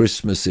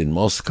Christmas in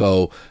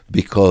Moscow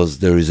because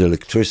there is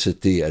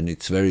electricity and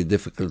it's very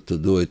difficult to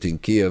do it in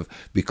Kiev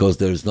because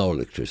there is no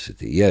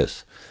electricity?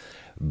 Yes.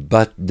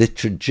 But the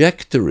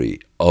trajectory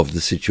of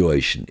the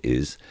situation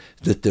is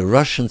that the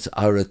Russians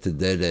are at a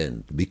dead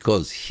end,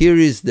 because here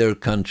is their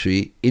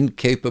country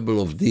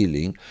incapable of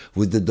dealing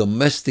with the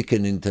domestic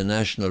and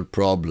international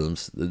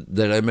problems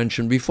that I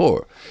mentioned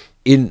before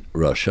in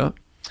Russia,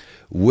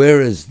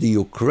 whereas the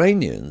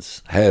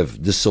Ukrainians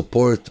have the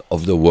support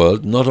of the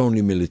world, not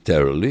only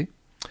militarily,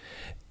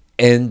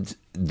 and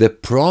the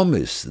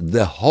promise,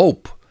 the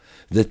hope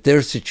that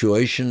their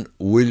situation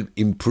will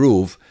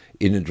improve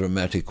in a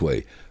dramatic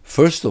way.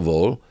 First of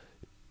all,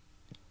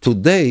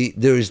 today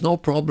there is no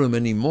problem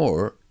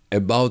anymore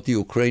about the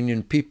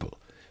Ukrainian people.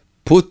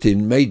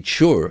 Putin made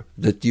sure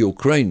that the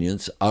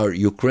Ukrainians are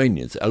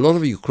Ukrainians. A lot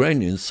of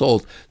Ukrainians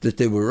thought that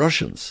they were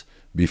Russians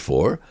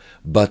before,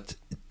 but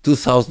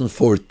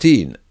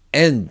 2014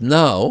 and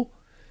now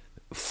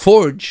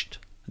forged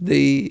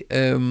the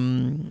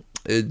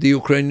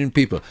Ukrainian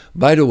people.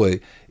 By the way,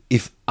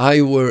 if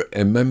I were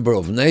a member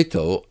of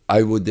NATO,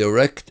 I would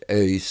erect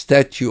a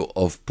statue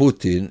of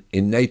Putin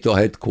in NATO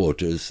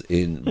headquarters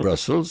in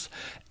Brussels,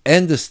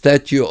 and a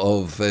statue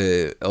of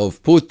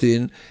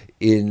Putin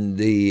in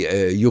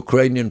the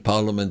Ukrainian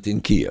parliament in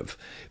Kiev,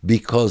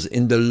 because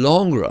in the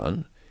long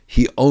run,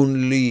 he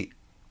only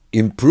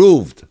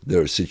improved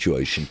their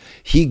situation.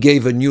 He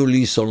gave a new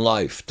lease on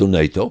life to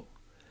NATO,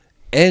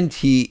 and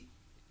he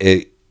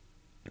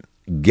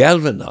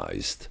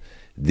galvanized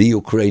the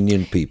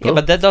Ukrainian people. Yeah,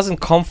 but that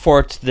doesn't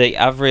comfort the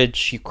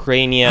average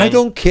Ukrainian. I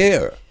don't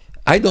care.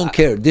 I don't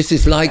care. This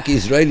is like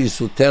Israelis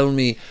who tell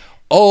me,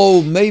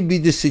 oh, maybe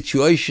the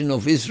situation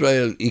of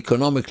Israel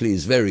economically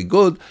is very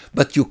good,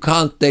 but you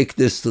can't take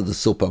this to the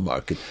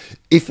supermarket.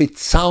 If it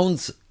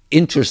sounds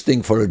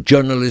interesting for a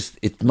journalist,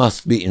 it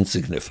must be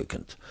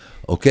insignificant.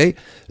 Okay?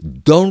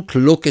 Don't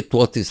look at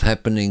what is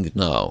happening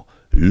now.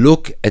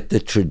 Look at the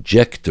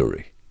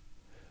trajectory.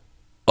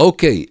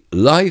 Okay,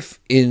 life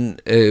in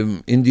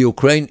the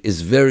Ukraine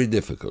is very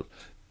difficult.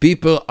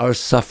 People are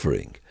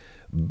suffering.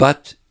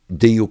 But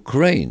the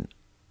Ukraine,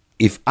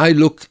 if I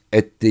look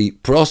at the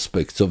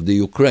prospects of the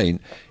Ukraine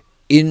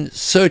in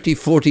 30,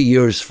 40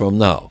 years from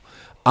now,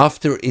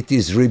 after it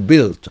is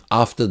rebuilt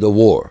after the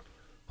war,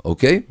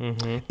 okay,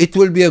 it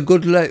will be a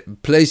good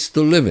place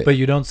to live in. But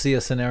you don't see a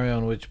scenario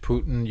in which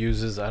Putin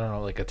uses, I don't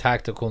know, like a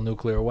tactical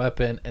nuclear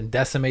weapon and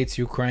decimates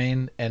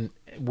Ukraine and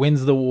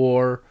wins the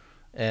war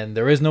and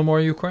there is no more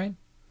Ukraine?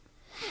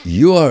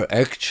 You are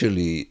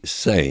actually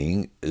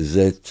saying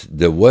that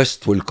the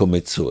West will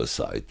commit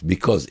suicide,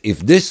 because if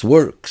this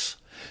works,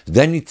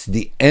 then it's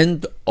the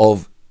end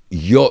of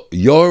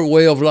your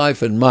way of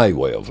life and my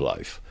way of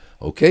life,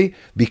 okay?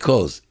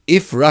 Because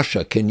if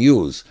Russia can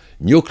use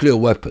nuclear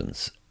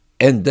weapons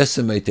and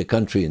decimate a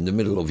country in the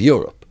middle of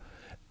Europe,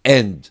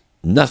 and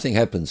nothing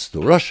happens to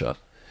Russia,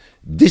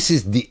 this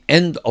is the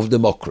end of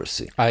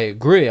democracy. I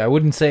agree. I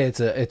wouldn't say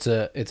it's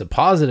a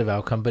positive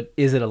outcome, but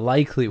is it a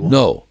likely one?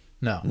 No.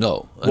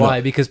 No. Why?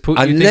 No. Because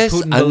Putin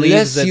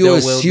believes that you there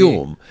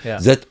assume will be, yeah.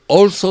 that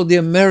also the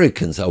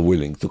Americans are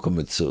willing to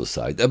commit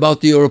suicide. About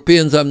the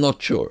Europeans, I'm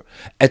not sure.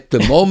 At the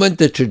moment,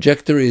 the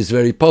trajectory is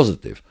very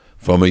positive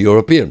from a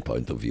European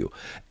point of view.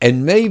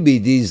 And maybe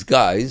these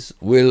guys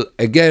will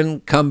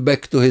again come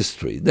back to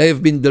history. They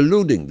have been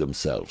deluding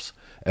themselves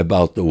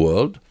about the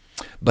world,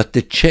 but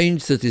the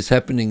change that is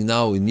happening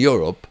now in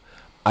Europe,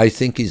 I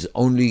think, is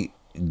only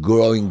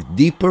growing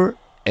deeper,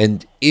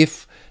 and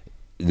if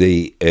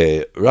the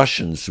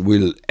Russians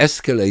will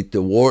escalate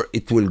the war,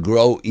 it will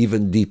grow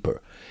even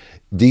deeper.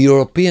 The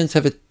Europeans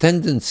have a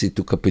tendency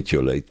to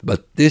capitulate,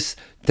 but this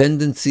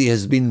tendency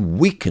has been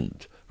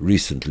weakened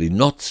recently,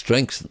 not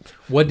strengthened.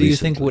 What do you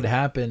recently. think would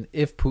happen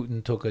if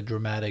Putin took a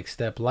dramatic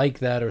step like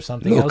that or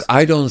something Look, else?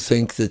 I don't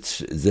think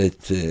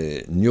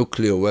that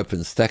nuclear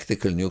weapons,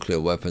 tactical nuclear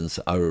weapons,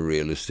 are a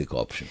realistic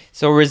option.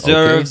 So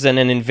reserves and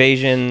an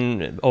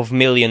invasion of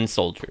million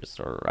soldiers,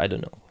 or I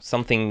don't know,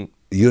 something.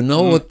 You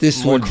know what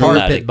this more will do?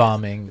 dramatic. Carpet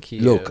bombing.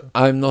 Look,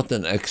 I'm not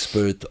an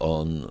expert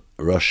on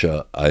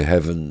Russia.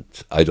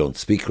 I don't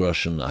speak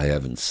Russian. I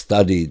haven't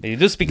studied. You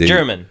do speak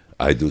German.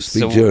 I do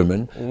speak So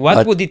German.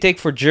 What would it take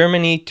for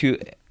Germany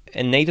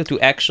and NATO to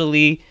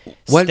actually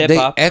Well, step they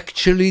up?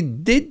 actually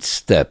did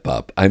step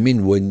up. I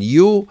mean, when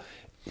you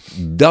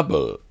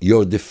double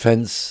your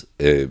defense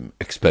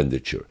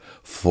expenditure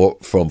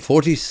from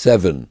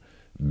 47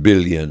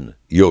 billion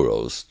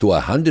euros to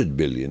 100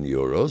 billion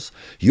euros,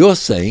 you're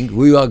saying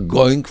we are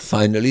going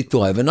finally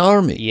to have an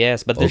army.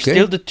 Yes, but they're Okay?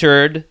 still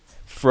deterred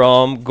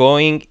from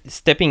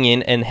stepping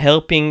in and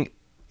helping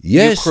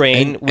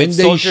Ukraine with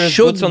they soldiers,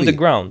 should boots on the be.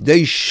 ground.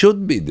 They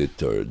should be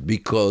deterred,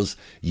 because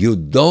you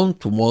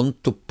don't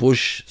want to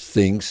push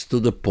things to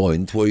the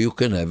point where you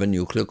can have a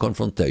nuclear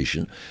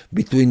confrontation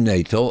between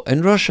NATO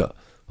and Russia.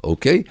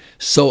 Okay?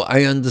 So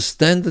I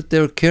understand that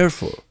they're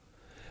careful.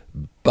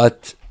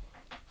 But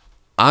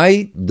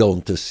I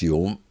don't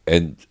assume,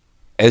 and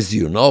as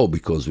you know,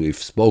 because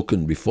we've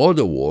spoken before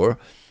the war,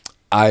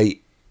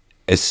 I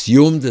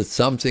assume that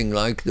something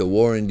like the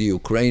war in the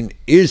Ukraine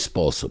is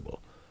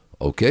possible.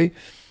 Okay?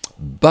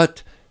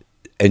 But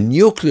a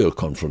nuclear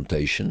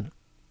confrontation,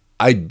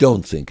 I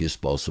don't think is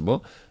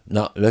possible.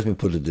 Now, let me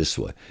put it this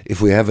way.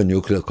 If we have a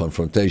nuclear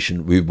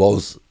confrontation,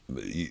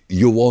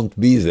 you won't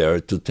be there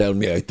to tell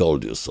me I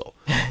told you so.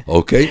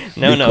 Okay?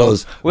 No.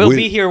 We'll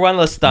be here one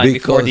last time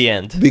before the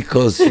end.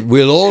 Because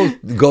we'll all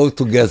go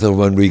together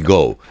when we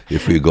go.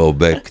 If we go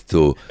back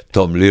to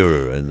Tom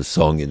Lehrer and the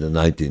song in the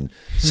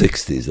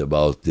 1960s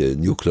about the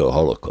nuclear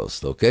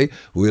holocaust, okay?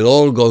 We'll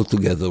all go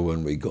together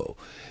when we go.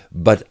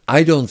 But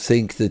I don't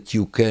think that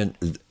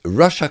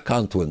Russia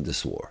can't win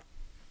this war,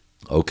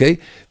 okay?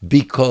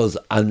 Because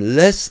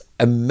unless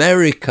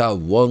America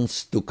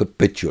wants to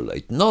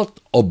capitulate, not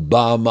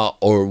Obama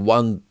or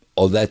one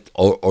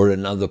or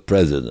another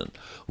president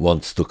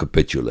wants to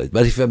capitulate.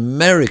 But if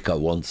America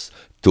wants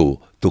to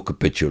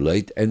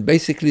capitulate and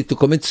basically to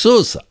commit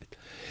suicide,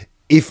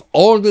 if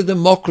all the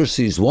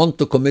democracies want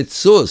to commit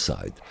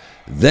suicide,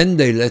 then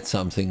they let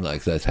something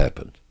like that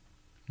happen.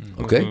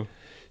 Okay?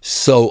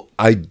 So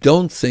I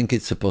don't think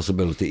it's a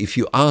possibility. If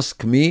you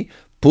ask me,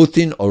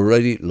 Putin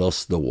already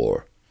lost the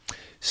war.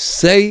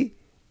 Say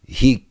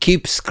he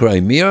keeps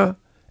Crimea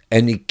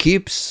and he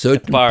keeps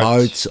certain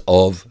parts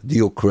of the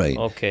Ukraine.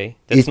 Okay.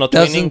 That's It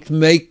doesn't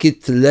make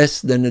it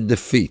less than a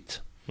defeat.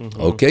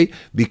 Okay?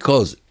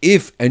 Because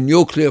if a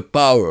nuclear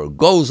power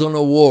goes on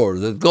a war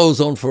that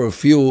goes on for a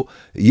few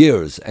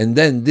years and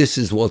then this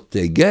is what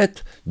they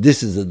get,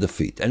 this is a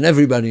defeat. And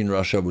everybody in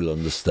Russia will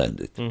understand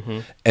it.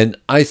 And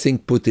I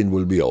think Putin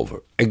will be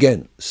over.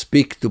 Again,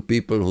 speak to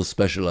people who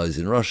specialize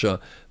in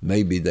Russia.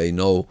 Maybe they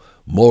know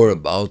more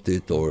about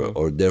it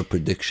or their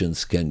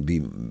predictions can be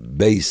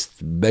based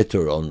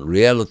better on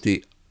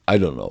reality. I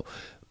don't know.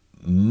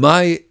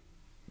 My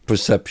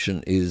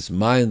perception is,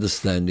 my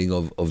understanding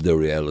of the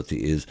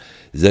reality is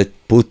that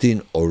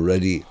Putin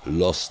already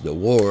lost the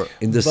war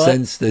in the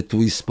sense that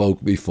we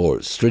spoke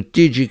before,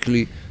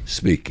 strategically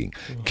speaking.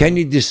 Can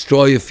he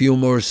destroy a few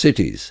more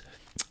cities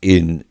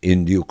in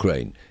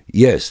Ukraine?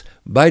 Yes.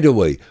 By the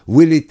way,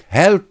 will it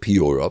help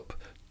Europe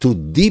to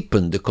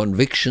deepen the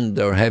conviction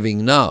they're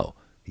having now?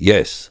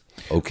 Yes.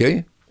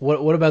 Okay?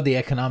 What about the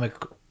economic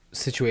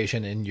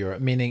situation in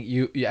Europe? Meaning,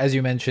 you as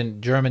you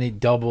mentioned, Germany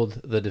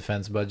doubled the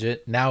defense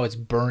budget. Now it's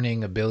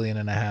burning $1.5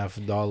 billion, half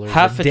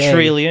a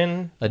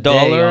trillion a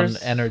dollars day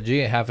on energy,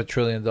 $500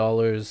 billion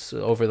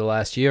over the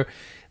last year.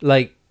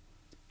 Like,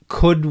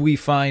 could we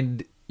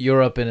find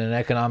Europe in an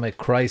economic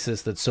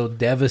crisis that's so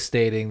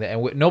devastating that,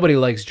 and nobody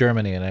likes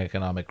Germany in an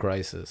economic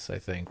crisis, I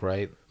think,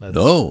 right?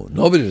 No,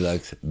 nobody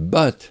likes it.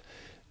 But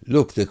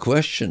look, the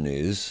question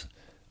is,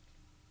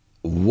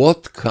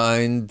 what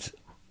kind...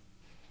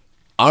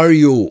 Are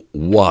you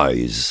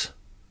wise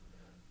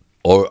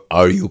or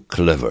are you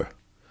clever?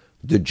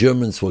 The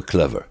Germans were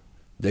clever.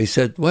 They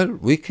said, well,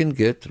 we can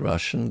get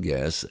Russian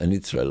gas and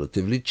it's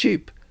relatively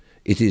cheap.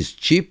 It is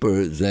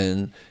cheaper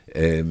than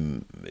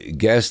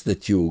gas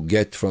that you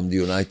get from the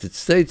United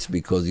States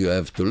because you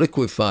have to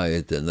liquefy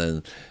it and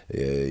then,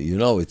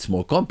 it's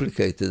more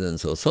complicated and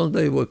so. So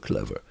they were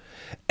clever.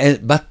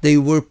 But they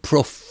were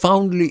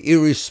profoundly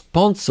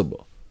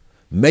irresponsible,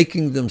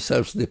 making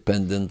themselves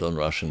dependent on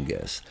Russian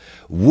gas.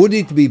 Would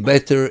it be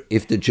better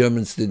if the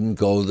Germans didn't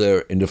go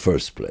there in the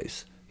first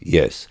place?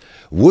 Yes.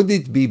 Would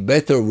it be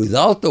better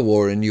without the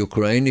war in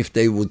Ukraine if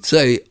they would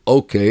say,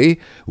 okay,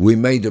 we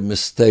made a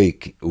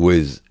mistake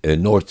with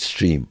Nord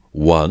Stream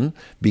 1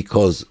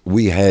 because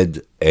we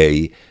had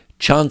a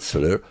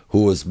chancellor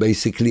who was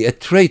basically a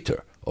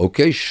traitor.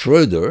 Okay,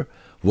 Schröder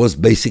was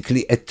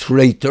basically a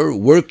traitor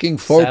working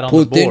for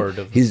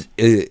Putin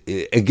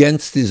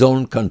against his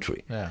own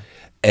country. Yeah.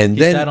 And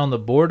he then sat on the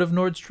board of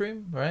Nord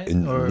Stream, right?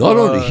 Not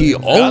only he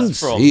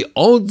owns it. He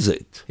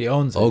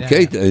owns it.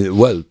 Okay, yeah.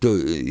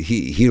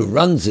 He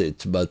runs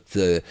it, but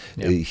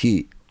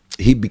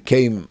he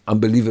became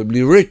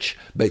unbelievably rich.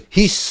 But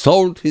he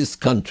sold his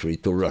country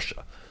to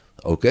Russia.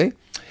 Okay,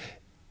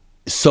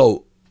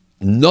 so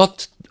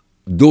not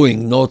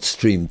doing Nord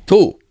Stream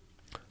 2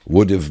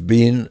 would have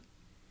been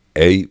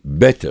a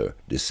better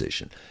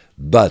decision,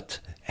 but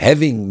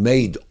having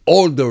made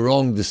all the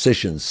wrong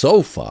decisions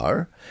so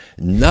far,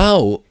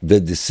 now the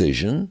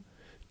decision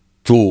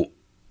to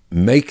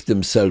make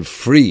themselves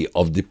free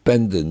of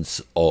dependence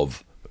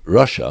of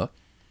Russia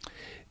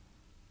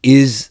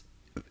is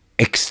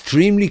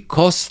extremely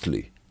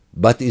costly,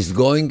 but is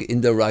going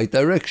in the right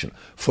direction.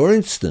 For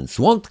instance,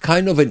 what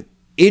kind of an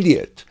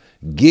idiot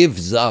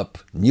gives up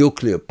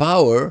nuclear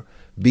power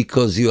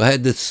because you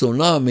had a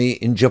tsunami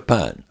in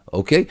Japan?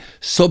 Okay,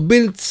 so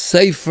build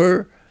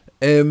safer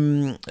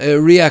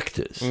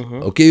reactors.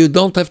 Okay, you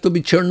don't have to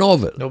be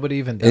Chernobyl. Nobody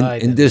even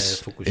died in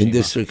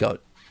this regard.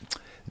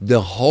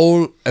 The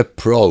whole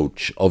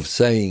approach of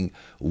saying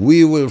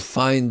we will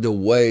find a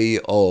way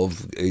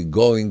of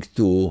going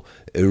to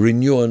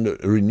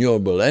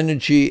renewable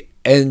energy,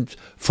 and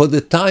for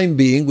the time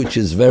being, which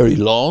is very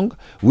long,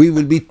 we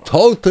will be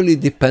totally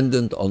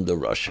dependent on the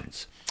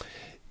Russians.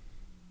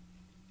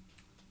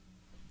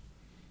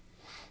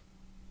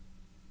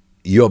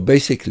 You're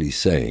basically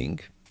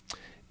saying,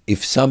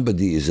 if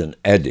somebody is an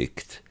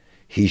addict,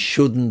 he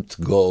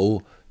shouldn't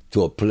go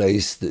to a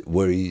place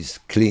where he's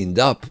cleaned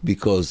up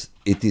because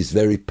it is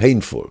very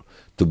painful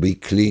to be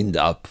cleaned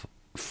up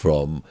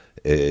from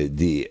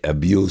the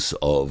abuse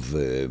of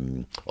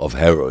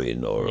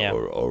heroin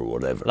or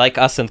whatever. Like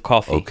us and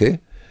coffee. Okay?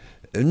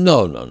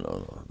 No.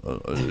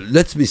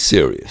 Let's be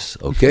serious,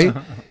 okay?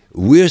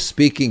 We're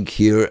speaking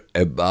here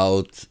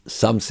about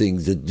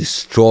something that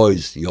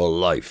destroys your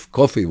life.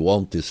 Coffee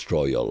won't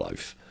destroy your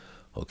life,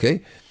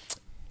 okay?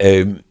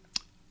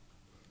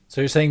 So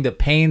you're saying the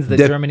pains that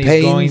Germany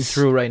is going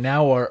through right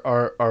now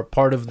are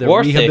part of their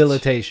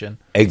rehabilitation?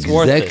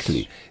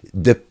 Exactly.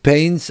 The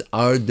pains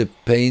are the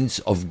pains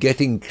of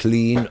getting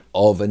clean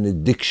of an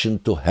addiction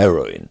to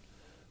heroin,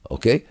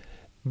 okay?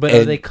 But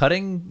are they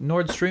cutting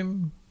Nord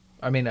Stream?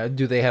 I mean,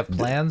 do they have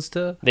plans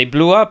to? They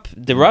blew up.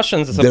 The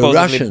Russians The supposedly.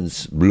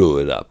 Russians blew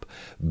it up.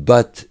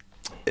 But,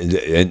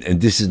 and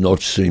this is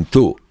Nord Stream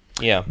 2.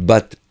 Yeah.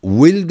 But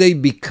will they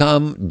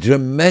become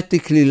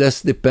dramatically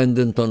less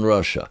dependent on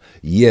Russia?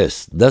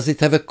 Yes. Does it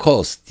have a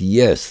cost?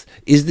 Yes.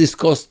 Is this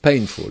cost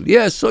painful?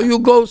 Yes. So you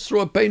go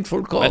through a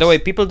painful cost. By the way,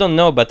 people don't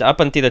know, but up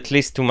until at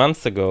least 2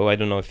 months ago, I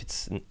don't know if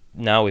it's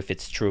now if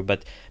it's true,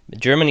 but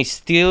Germany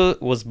still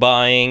was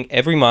buying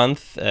every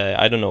month,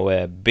 I don't know,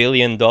 $1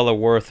 billion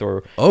worth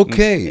or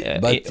okay,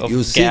 but of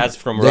you see, gas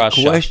from the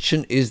Russia.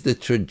 question is the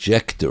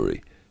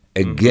trajectory.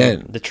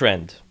 Again, The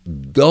trend.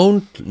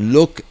 don't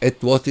look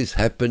at what is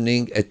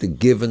happening at a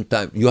given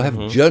time. You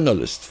have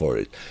journalists for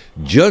it.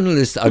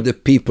 Journalists are the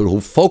people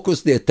who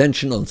focus the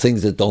attention on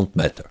things that don't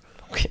matter.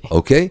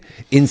 Okay?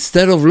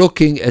 Instead of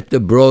looking at the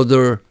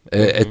broader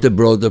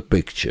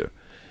picture.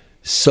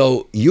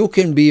 So you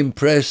can be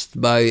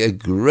impressed by a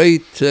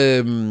great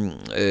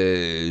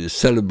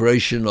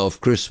celebration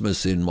of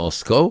Christmas in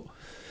Moscow,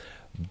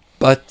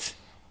 but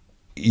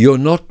you're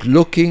not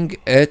looking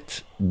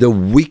at the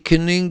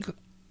weakening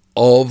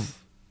of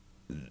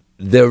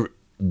the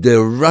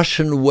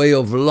Russian way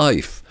of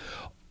life,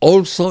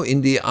 also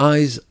in the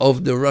eyes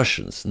of the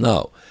Russians.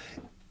 Now,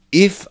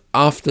 if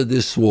after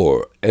this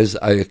war, as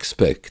I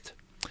expect,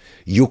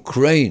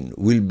 Ukraine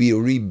will be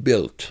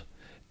rebuilt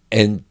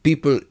and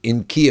people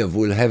in Kiev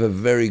will have a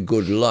very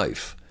good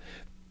life,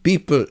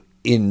 people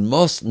in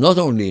not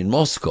only in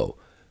Moscow,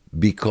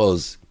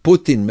 because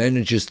Putin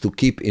manages to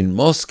keep in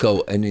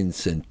Moscow and in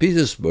St.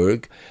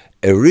 Petersburg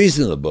a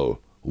reasonable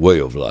way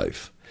of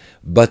life,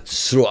 but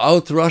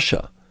throughout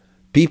Russia,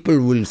 people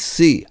will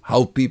see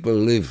how people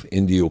live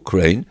in the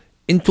Ukraine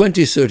in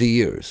 20, 30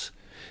 years.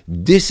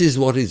 This is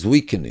what is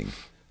weakening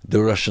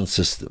the Russian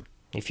system.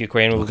 If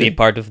Ukraine will be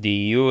part of the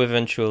EU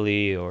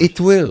eventually, or It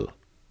will.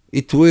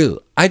 It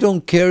will. I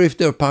don't care if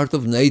they're part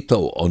of NATO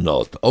or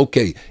not.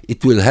 Okay,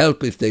 it will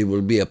help if they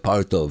will be a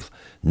part of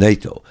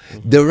NATO.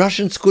 The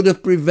Russians could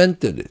have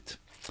prevented it.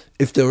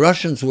 If the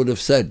Russians would have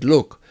said,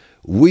 look,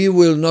 we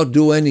will not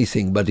do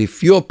anything, but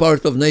if you're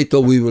part of NATO,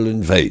 we will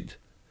invade.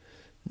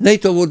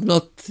 NATO would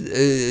not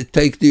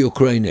take the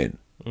Ukraine in,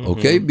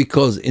 okay?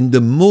 Because in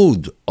the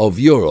mood of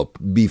Europe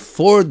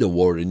before the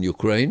war in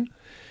Ukraine,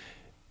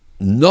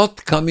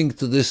 not coming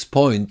to this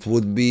point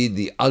would be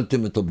the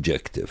ultimate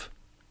objective.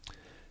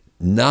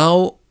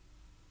 Now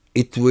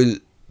it will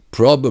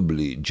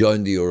probably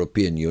join the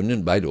European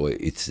Union. By the way,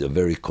 it's a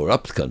very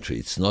corrupt country.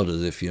 It's not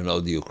as if,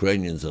 the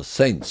Ukrainians are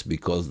saints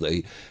because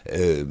they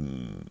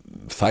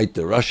fight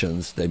the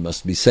Russians. They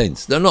must be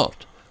saints. They're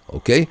not.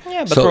 Okay?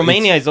 yeah, but So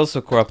Romania is also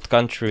a corrupt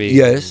country.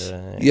 Yes,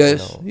 and,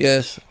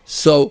 yes.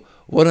 So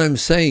what I'm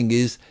saying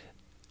is,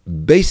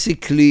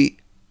 basically,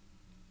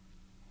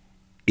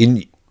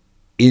 in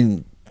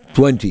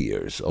 20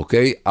 years,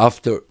 okay,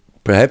 after,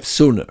 perhaps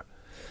sooner,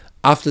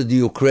 after the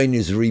Ukraine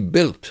is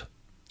rebuilt,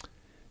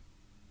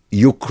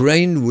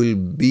 Ukraine will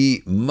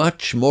be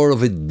much more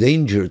of a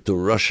danger to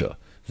Russia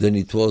than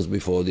it was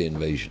before the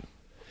invasion.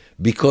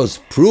 Because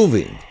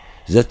proving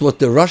that what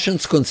the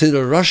Russians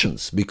consider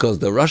Russians, because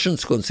the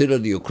Russians consider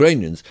the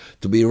Ukrainians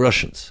to be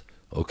Russians,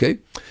 okay?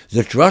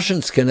 That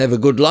Russians can have a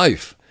good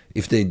life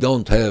if they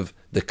don't have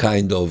the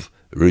kind of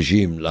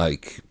regime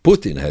like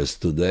Putin has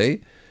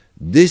today.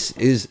 This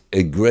is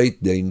a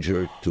great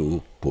danger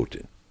to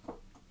Putin.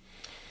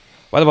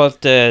 What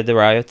about the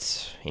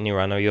riots in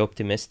Iran? Are you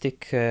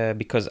optimistic?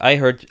 Because I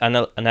heard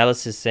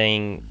analysis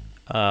saying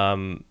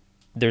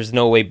there's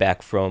no way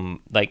back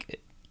from,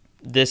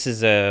 this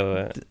is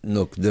a...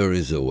 Look, there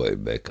is a way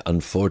back.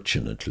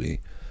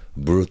 Unfortunately,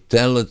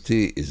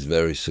 brutality is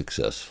very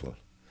successful.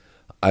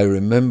 I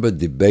remember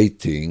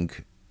debating,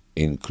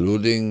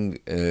 including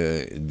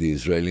the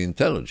Israeli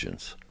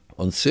intelligence,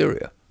 on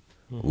Syria,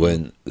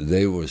 when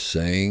they were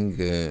saying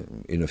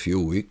in a few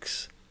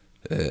weeks,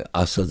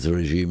 Assad's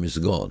regime is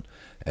gone.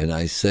 And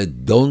I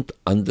said, don't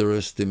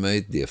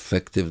underestimate the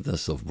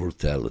effectiveness of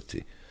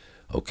brutality.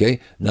 Okay?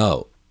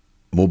 Now,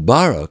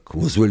 Mubarak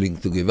was willing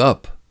to give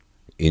up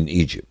in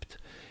Egypt.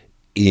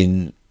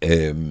 In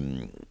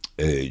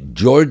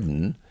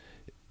Jordan,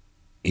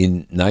 in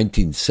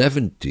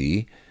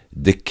 1970,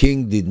 the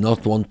king did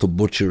not want to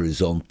butcher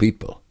his own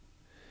people.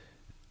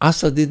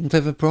 Assad didn't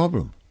have a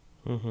problem.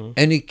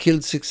 And he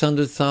killed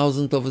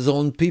 600,000 of his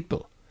own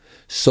people.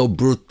 So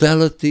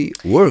brutality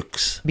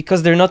works.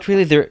 Because they're not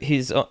really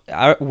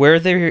were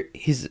they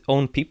his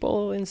own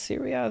people in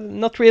Syria?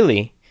 Not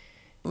really.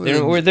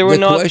 They were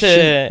not.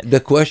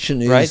 The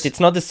question is, right. It's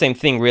not the same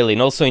thing, really.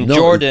 And also in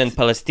Jordan,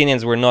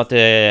 Palestinians were not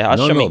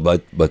Hashemi. No,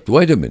 but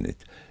wait a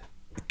minute.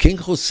 King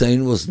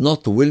Hussein was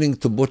not willing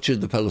to butcher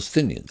the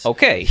Palestinians.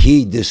 Okay,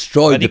 he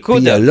destroyed But he the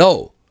could have.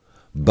 PLO,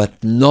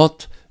 but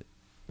not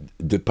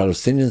the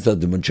Palestinians are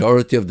the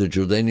majority of the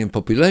Jordanian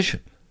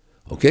population.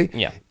 Okay.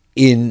 Yeah.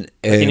 In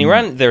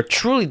Iran, they're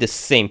truly the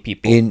same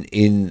people.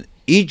 In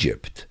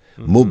Egypt,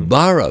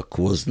 Mubarak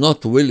was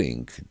not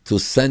willing to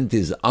send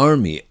his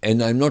army,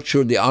 and I'm not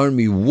sure the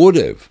army would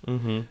have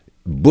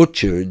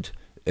butchered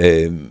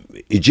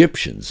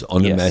Egyptians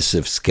on a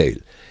massive scale.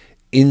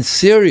 In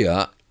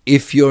Syria,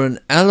 if you're an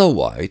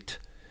Alawite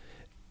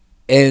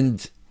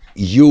and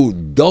you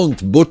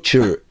don't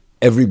butcher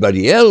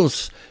everybody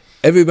else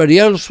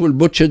will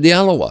butcher the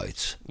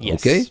Alawites. Yes.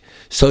 Okay?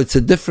 So it's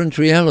a different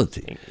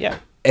reality. Yeah.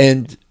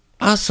 And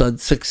Assad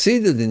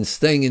succeeded in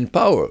staying in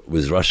power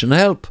with Russian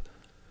help,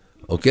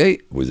 okay,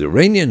 with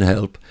Iranian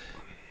help,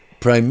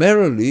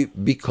 primarily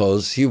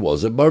because he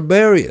was a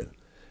barbarian.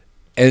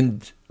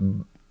 And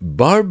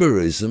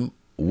barbarism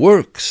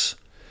works.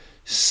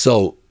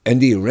 So, and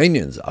the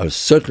Iranians are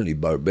certainly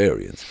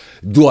barbarians.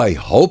 Do I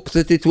hope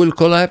that it will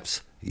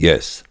collapse?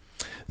 Yes.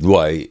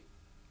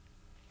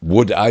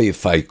 Would I,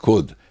 if I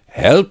could,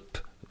 help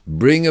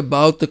bring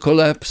about the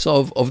collapse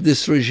of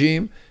this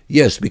regime?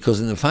 Yes, because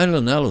in the final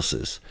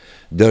analysis,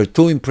 there are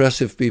two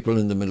impressive people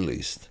in the Middle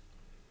East,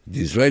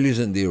 the Israelis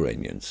and the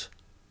Iranians.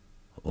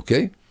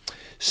 Okay?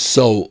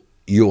 So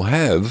you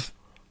have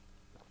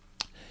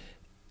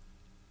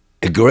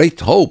a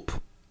great hope.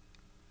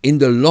 In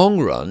the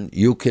long run,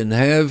 you can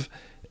have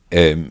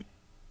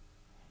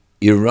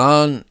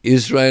Iran,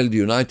 Israel, the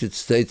United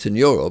States, and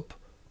Europe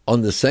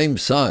on the same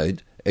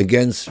side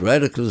against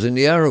radicals in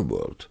the Arab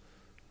world.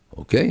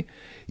 Okay?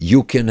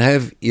 You can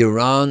have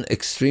Iran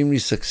extremely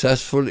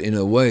successful in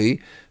a way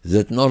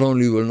that not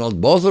only will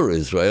not bother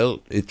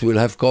Israel, it will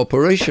have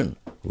cooperation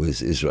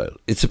with Israel.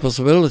 It's a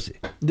possibility.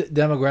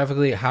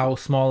 Demographically, how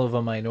small of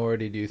a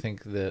minority do you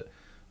think the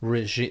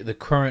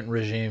current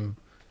regime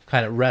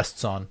kind of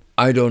rests on?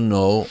 I don't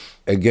know.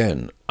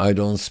 Again, I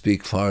don't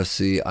speak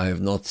Farsi. I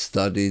have not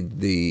studied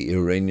the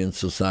Iranian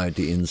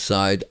society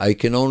inside. I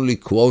can only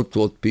quote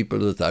what people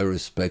that I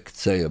respect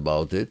say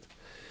about it.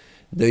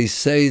 They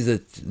say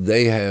that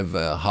they have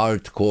a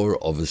hardcore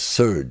of a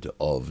third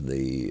of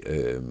the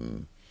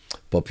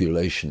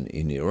population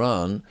in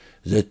Iran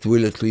that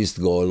will at least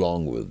go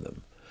along with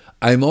them.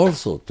 I'm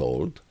also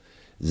told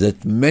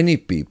that many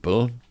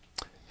people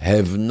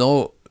have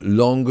no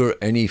longer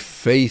any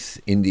faith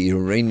in the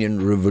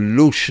Iranian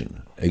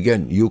revolution.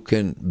 Again, you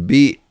can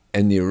be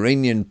an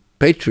Iranian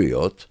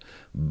patriot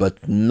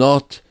but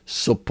not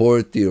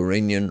support the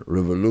Iranian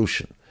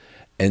revolution.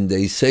 And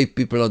they say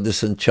people are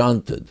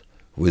disenchanted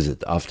with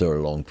it after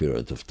a long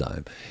period of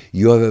time.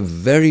 You have a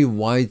very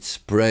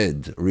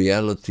widespread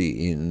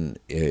reality in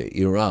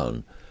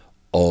Iran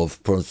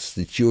of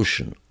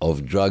prostitution,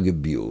 of drug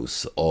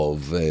abuse,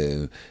 of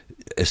a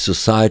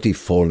society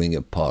falling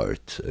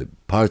apart,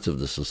 parts of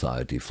the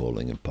society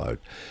falling apart.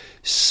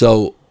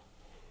 So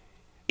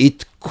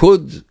it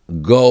could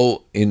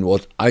go in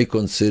what I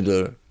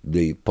consider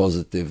the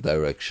positive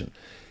direction.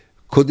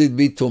 Could it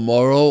be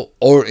tomorrow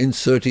or in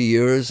 30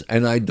 years?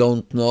 And I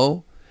don't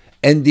know.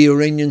 And the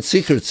Iranian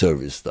Secret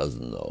Service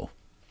doesn't know.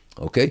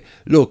 Okay?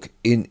 Look,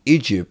 in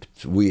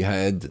Egypt, we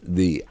had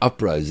the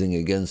uprising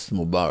against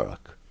Mubarak.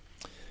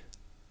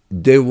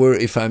 There were,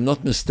 if I'm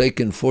not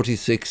mistaken,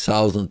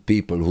 46,000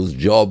 people whose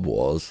job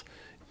was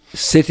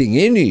sitting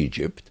in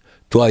Egypt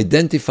to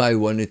identify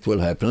when it will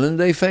happen, and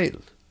they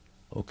failed.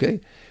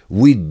 Okay?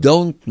 We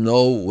don't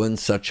know when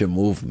such a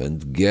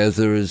movement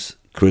gathers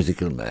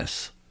critical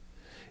mass.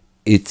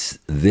 It's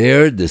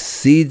there, the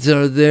seeds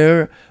are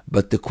there,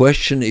 but the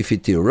question, if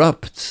it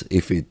erupts,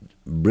 if it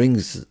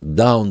brings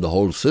down the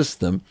whole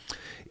system,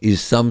 is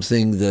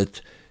something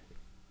that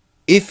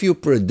if you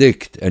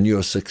predict and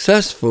you're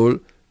successful,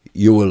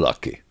 you were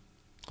lucky,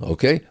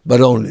 okay?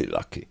 But only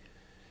lucky.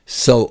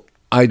 So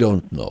I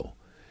don't know.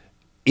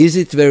 Is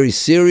it very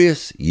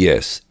serious?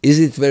 Yes. Is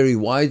it very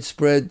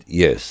widespread?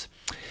 Yes.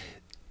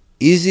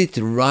 Is it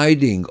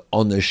riding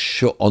on the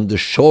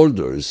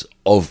shoulders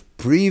of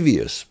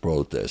previous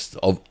protests,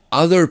 of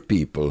other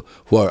people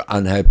who are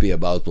unhappy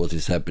about what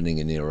is happening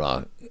in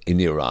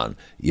Iran?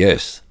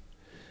 Yes.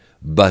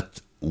 But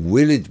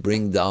will it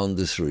bring down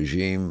this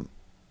regime?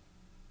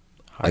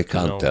 I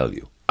can't tell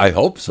you. I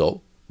hope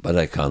so, but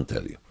I can't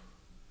tell you.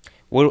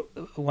 Well,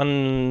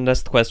 one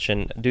last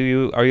question.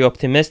 Are you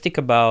optimistic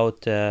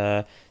about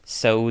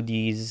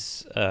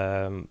Saudis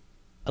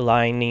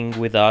aligning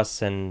with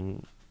us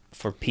and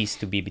for peace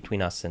to be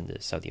between us and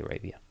Saudi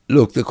Arabia?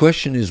 Look, the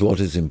question is what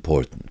is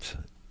important.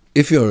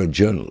 If you're a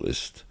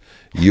journalist,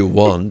 you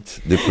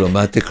want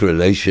diplomatic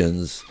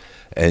relations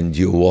and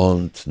you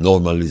want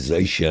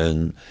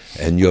normalization,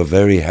 and you're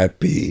very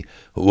happy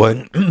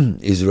when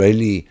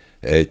Israeli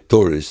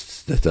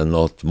tourists that are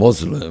not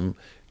Muslim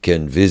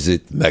can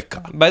visit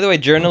Mecca. By the way,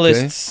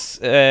 journalists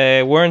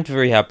weren't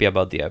very happy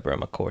about the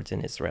Abraham Accords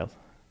in Israel.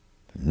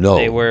 No.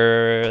 They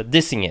were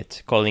dissing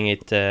it, calling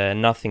it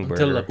nothing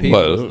burger.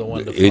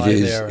 Well,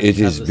 it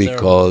is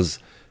because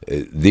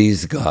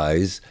these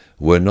guys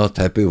were not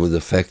happy with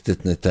the fact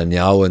that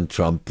Netanyahu and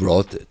Trump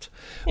brought it.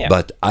 Yeah.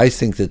 But I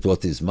think that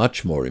what is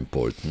much more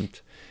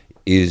important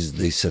is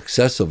the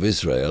success of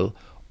Israel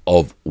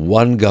of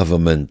one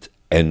government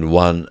and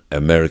one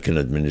American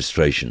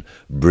administration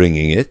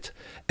bringing it,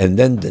 and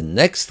then the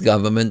next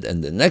government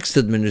and the next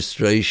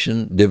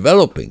administration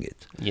developing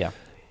it. Yeah.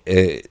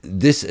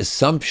 This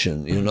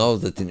assumption,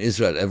 that in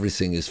Israel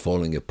everything is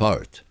falling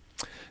apart.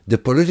 The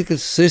political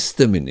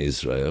system in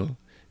Israel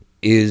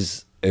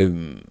is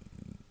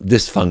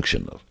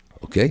dysfunctional,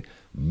 okay?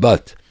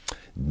 But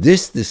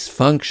This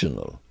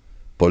dysfunctional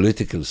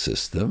political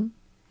system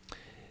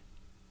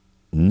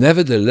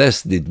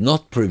nevertheless did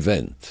not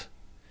prevent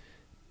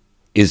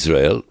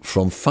Israel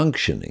from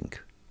functioning.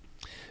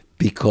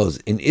 Because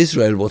in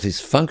Israel, what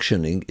is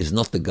functioning is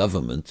not the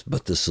government,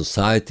 but the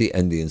society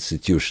and the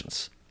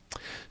institutions.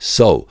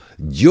 So,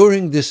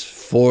 during this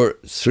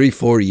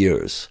 3-4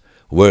 years,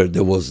 where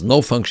there was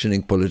no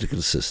functioning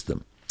political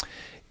system,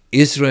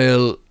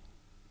 Israel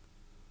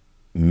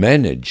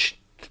managed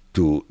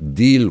to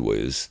deal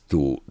with,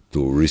 to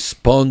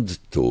respond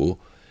to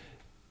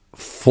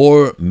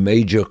 4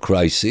 major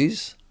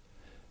crises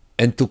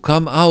and to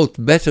come out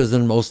better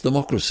than most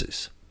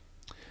democracies.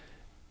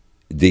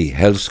 The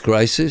health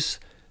crisis,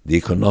 the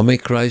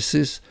economic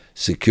crisis,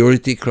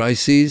 security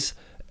crises,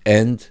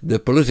 and the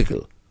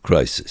political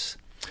crisis.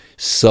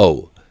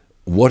 So,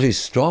 what is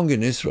strong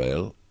in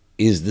Israel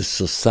is the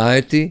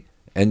society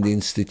and the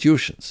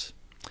institutions.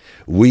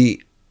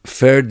 We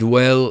fared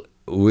well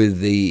with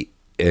the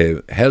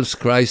health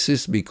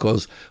crisis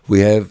because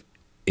we have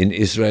in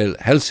Israel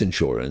health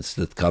insurance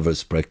that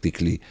covers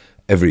practically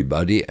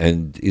everybody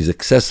and is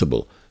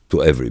accessible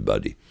to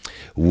everybody.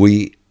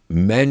 We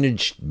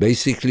managed,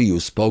 basically, you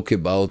spoke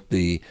about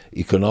the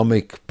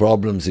economic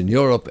problems in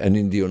Europe, and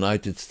in the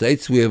United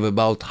States we have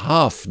about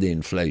half the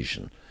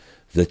inflation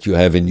that you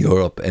have in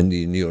Europe and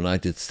in the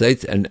United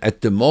States, and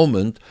at the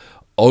moment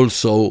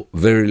also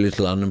very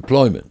little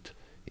unemployment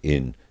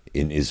in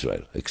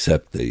Israel,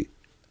 except the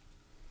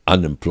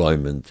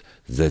unemployment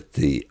that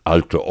the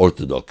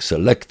ultra-Orthodox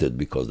selected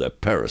because they're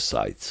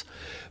parasites.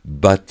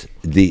 But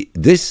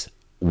this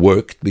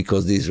worked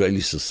because the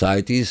Israeli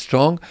society is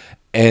strong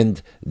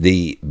and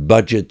the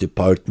budget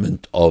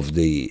department of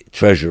the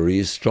Treasury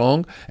is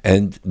strong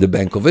and the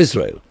Bank of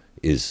Israel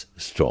is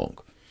strong.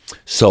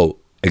 So,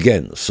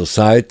 again,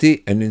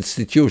 society and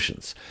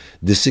institutions.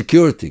 The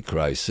security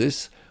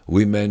crisis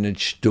we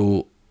managed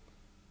to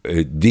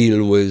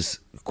deal with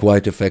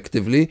quite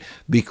effectively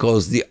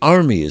because the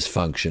army is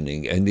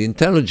functioning and the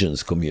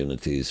intelligence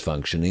community is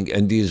functioning,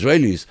 and the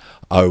Israelis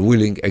are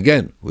willing,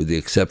 again, with the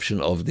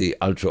exception of the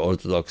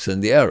ultra-Orthodox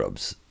and the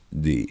Arabs,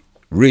 the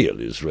real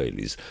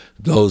Israelis,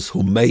 those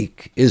who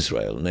make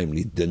Israel,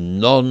 namely the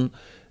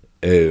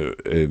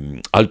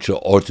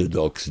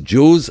non-ultra-Orthodox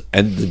Jews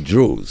and the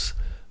Druze,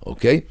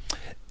 okay?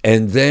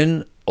 And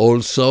then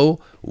also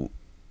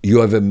you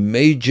have a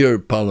major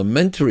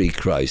parliamentary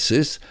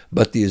crisis,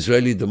 but the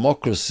Israeli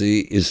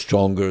democracy is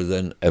stronger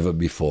than ever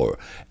before.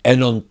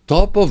 And on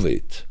top of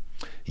it,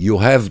 you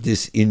have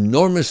this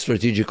enormous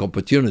strategic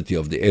opportunity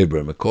of the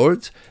Abraham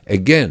Accords,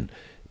 again,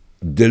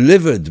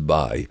 delivered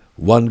by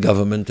one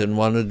government and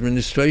one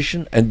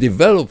administration, and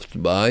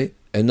developed by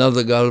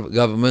another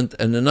government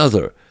and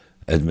another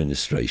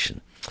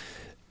administration.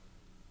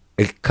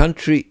 A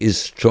country is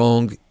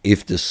strong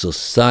if the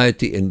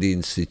society and the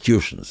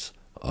institutions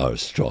are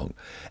strong.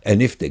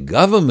 And if the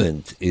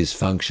government is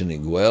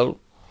functioning well,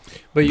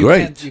 but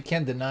great. You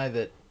can't deny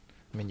that.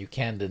 I mean, you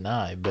can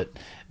deny, but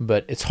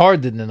it's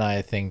hard to deny,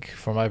 I think,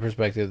 from my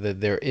perspective,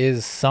 that there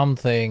is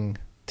something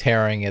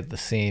tearing at the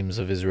seams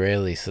of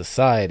Israeli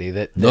society.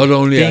 That not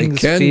only I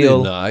can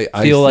deny,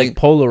 I feel like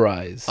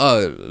polarized.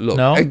 Look,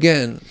 no?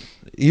 Again,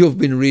 you've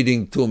been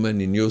reading too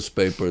many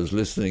newspapers,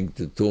 listening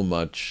to too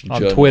much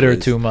on Twitter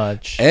too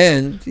much,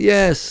 and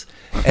yes.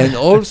 And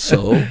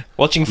also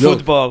watching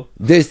football.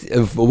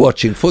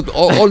 Watching football,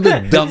 all the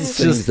dumb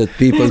things that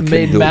people can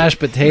made do. Mashed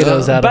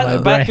potatoes out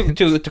of my brain.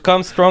 But to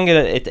come strong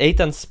at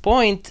Eitan's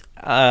point,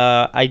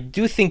 I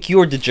do think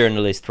you're the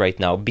journalist right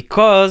now,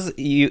 because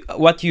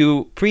what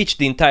you preach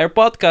the entire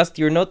podcast,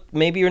 you're not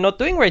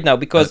doing right now.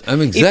 Because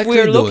I'm exactly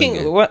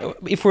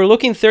if we're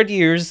looking 30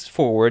 years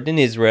forward in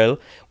Israel,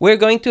 we're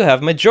going to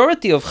have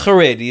majority of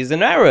Haredis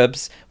and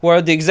Arabs who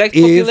are the exact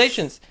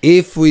populations.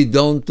 If we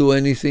don't do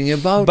anything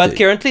about it. But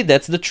currently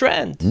that's the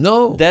trend.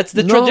 No. That's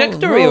the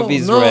trajectory of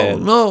Israel.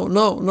 No.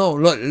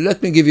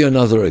 Let me give you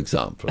another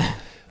example.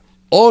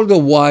 All the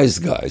wise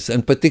guys,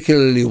 and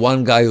particularly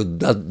one guy who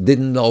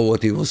didn't know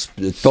what he was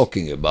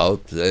talking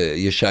about,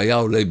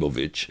 Yeshayahu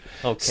Leibovich,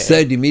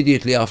 said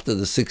immediately after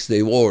the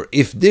Six-Day War,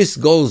 if this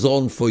goes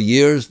on for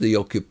years, the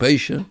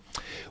occupation,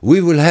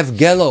 we will have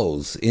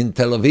gallows in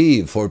Tel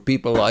Aviv for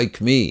people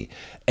like me,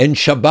 and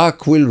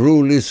Shabak will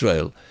rule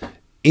Israel.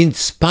 In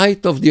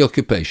spite of the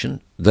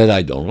occupation, that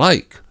I don't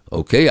like,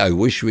 okay? I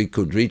wish we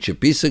could reach a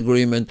peace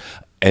agreement.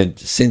 And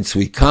since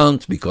we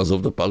can't because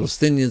of the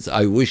Palestinians,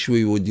 I wish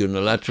we would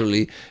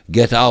unilaterally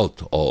get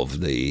out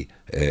of the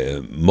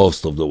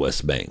most of the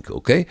West Bank,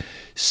 okay?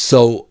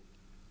 So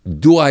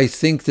do I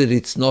think that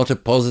it's not a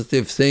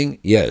positive thing?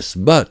 Yes.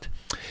 But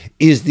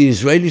is the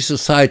Israeli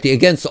society,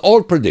 against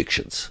all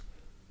predictions,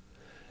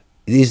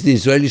 is the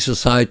Israeli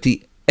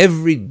society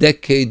every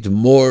decade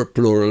more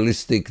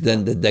pluralistic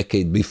than the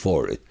decade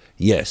before it?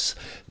 Yes.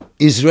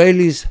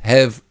 Israelis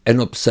have an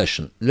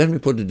obsession. Let me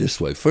put it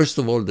this way. First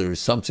of all, there is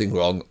something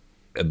wrong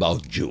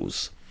about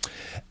Jews.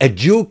 A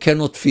Jew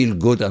cannot feel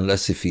good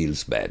unless he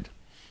feels bad.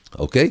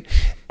 Okay?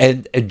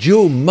 And a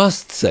Jew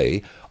must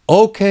say,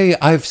 Okay,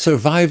 I've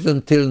survived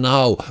until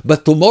now,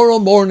 but tomorrow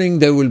morning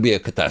there will be a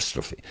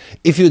catastrophe.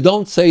 If you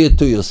don't say it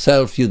to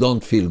yourself, you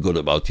don't feel good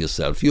about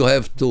yourself. You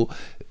have to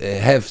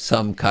have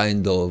some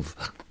kind of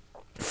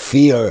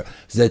fear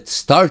that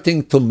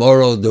starting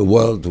tomorrow the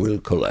world will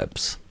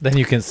collapse. Then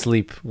you can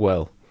sleep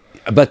well.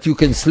 But you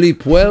can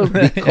sleep well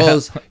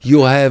because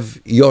you have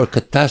your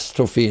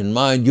catastrophe in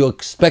mind. You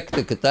expect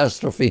a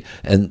catastrophe,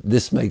 and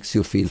this makes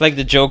you feel. It's like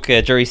the joke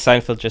Jerry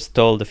Seinfeld just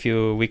told a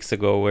few weeks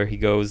ago, where he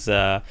goes,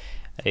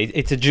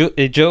 "It's a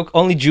joke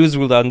only Jews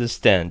will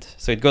understand."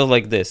 So it goes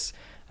like this: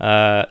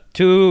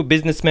 two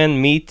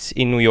businessmen meet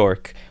in New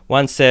York.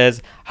 One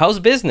says, "How's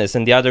business?"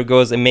 and the other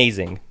goes,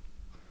 "Amazing."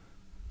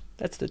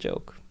 That's the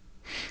joke.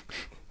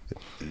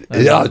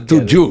 Yeah,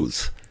 to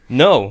Jews.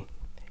 No,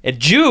 a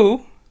Jew.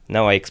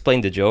 Now I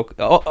explained the joke.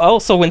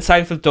 Also, when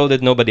Seinfeld told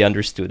it, nobody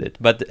understood it.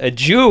 But a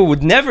Jew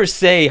would never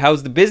say,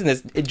 "How's the business?"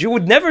 A Jew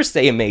would never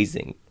say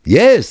 "amazing."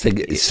 Yes,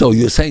 so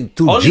you're saying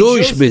two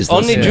Jewish businessmen.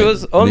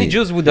 Only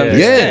Jews would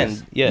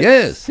understand.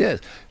 Yes.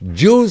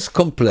 Jews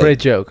complain.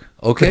 Great joke.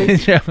 Okay, Great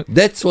joke.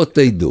 That's what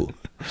they do,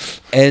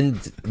 and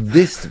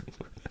this.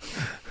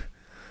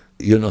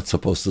 You're not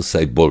supposed to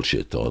say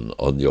bullshit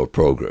on your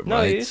program, No,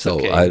 right? it's So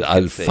okay.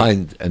 I'll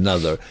find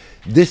another.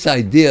 This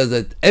idea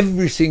that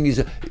everything is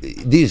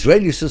the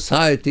Israeli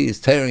society is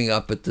tearing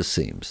up at the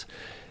seams.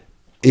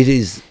 It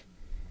is.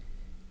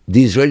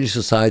 The Israeli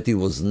society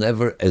was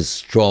never as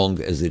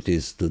strong as it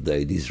is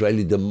today. The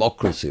Israeli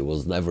democracy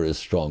was never as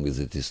strong as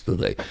it is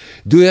today.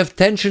 Do you have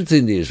tensions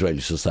in the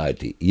Israeli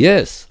society?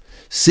 Yes.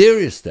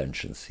 Serious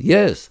tensions?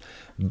 Yes.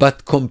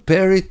 But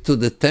compare it to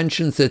the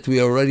tensions that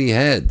we already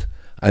had.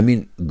 I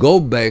mean, go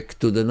back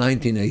to the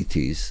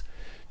 1980s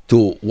to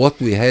what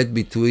we had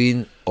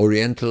between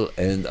Oriental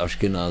and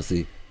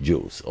Ashkenazi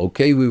Jews.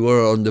 Okay, we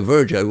were on the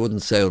verge, I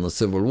wouldn't say on a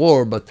civil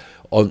war, but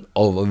of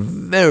a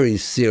very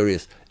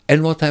serious... And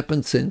what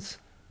happened since?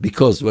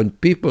 Because when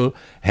people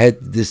had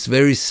this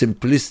very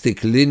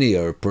simplistic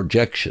linear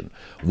projection,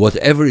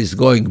 whatever is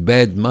going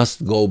bad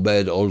must go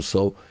bad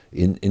also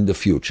in the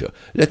future.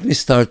 Let me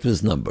start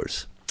with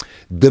numbers.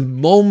 The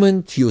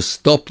moment you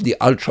stop the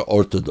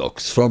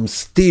ultra-Orthodox from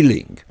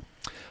stealing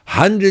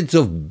hundreds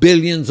of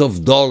billions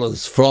of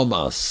dollars from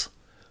us,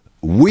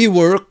 we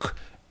work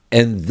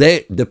and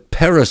the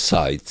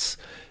parasites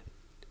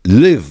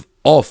live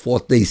off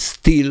what they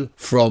steal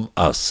from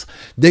us.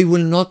 They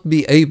will not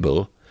be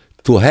able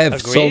to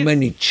have so Agreed.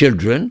 many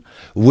children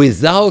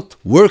without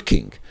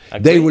working.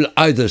 They Agreed. will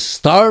either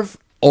starve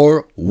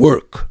or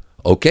work.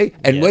 Okay?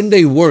 And Yes. when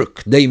they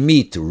work, they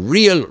meet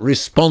real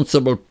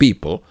responsible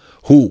people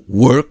who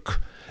work,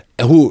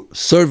 who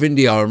serve in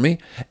the army,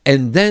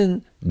 and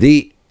then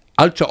the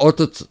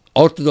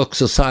ultra-Orthodox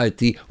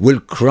society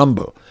will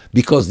crumble.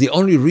 Because the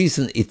only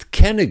reason it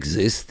can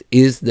exist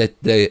is that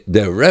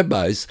their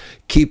rabbis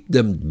keep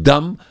them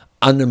dumb,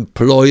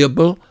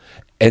 unemployable,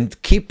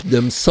 and keep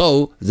them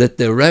so that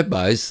the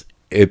rabbis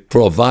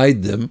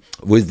provide them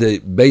with the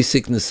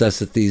basic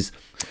necessities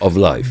of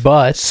life.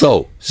 But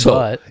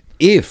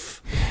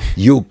if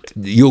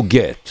you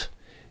get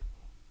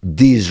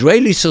the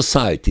Israeli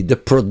society, the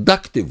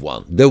productive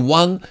one, the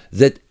one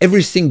that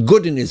everything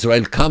good in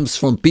Israel comes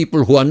from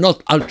people who are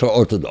not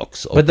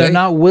ultra-Orthodox. Okay? But they're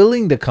not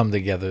willing to come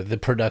together, the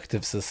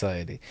productive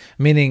society.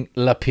 Meaning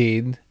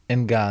Lapid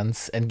and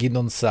Gantz and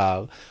Gideon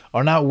Sa'ar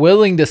are not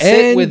willing to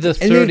sit with the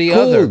 30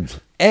 others.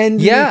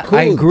 Yeah,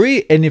 I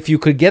agree. And if you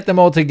could get them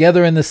all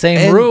together in the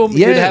same room,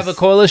 you'd have a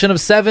coalition of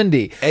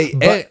 70.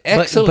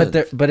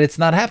 Excellent. But it's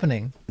not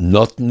happening.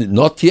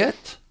 Not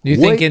yet. You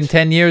think in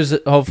 10 years,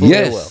 hopefully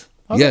it will? Yes.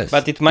 Yes.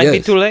 But it might be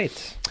too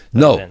late.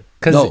 No.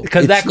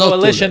 Because that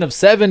coalition of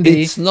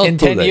 70 in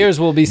 10 years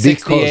will be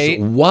 68.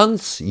 Because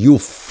once you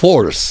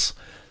force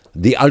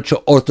the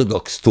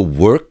ultra-Orthodox to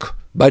work,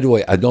 by the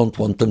way, I don't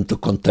want them to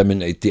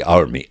contaminate the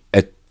army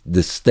at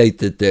the state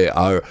that they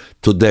are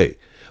today.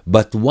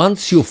 But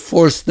once you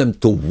force them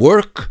to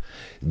work,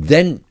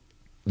 then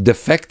the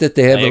fact that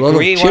they have a lot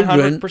of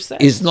children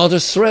 100%. is not a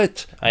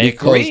threat. I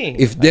because agree.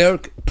 if they're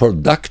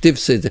productive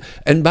citizens,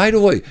 and by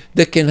the way,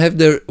 they can have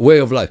their way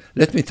of life.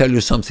 Let me tell you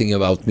something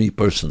about me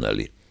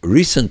personally.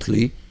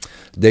 Recently,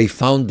 they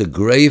found the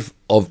grave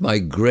of my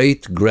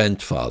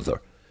great-grandfather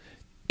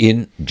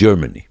in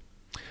Germany.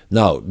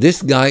 Now,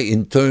 this guy,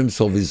 in terms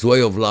of his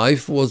way of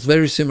life, was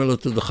very similar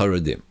to the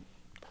Haredim.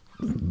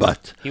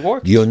 But He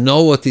worked. you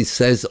know what it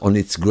says on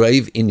its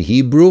grave in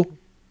Hebrew?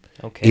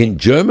 Okay. In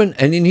German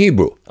and in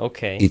Hebrew.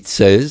 Okay. It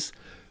says,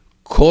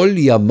 Kol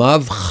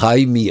yamav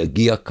chai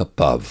miyagia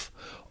kapav.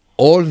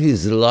 All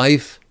his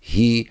life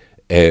he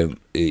lived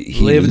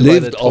by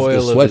the off the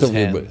toil of sweat his of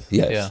his hands. brow.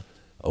 Yes. Yeah.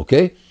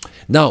 Okay?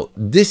 Now,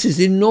 this is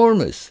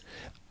enormous.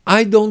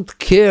 I don't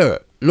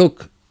care.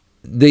 Look,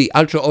 the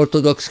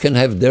ultra-Orthodox can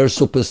have their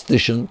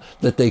superstition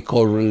that they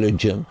call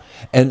religion.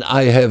 And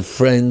I have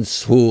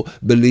friends who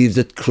believe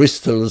that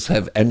crystals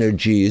have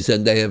energies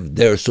and they have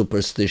their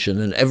superstition.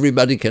 And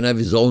everybody can have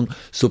his own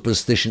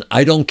superstition.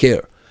 I don't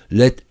care.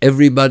 Let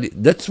everybody,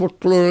 that's what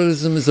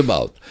pluralism is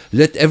about.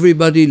 Let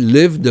everybody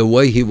live the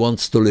way he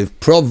wants to live,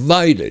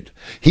 provided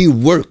he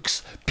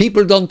works.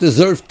 People don't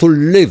deserve to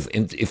live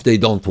if they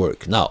don't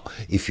work. Now,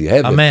 if you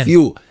have Amen.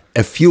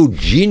 a few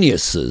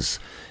geniuses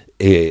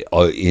in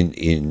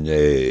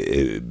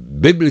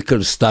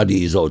biblical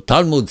studies or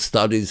Talmud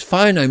studies,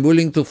 fine, I'm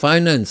willing to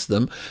finance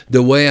them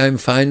the way I'm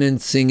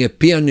financing a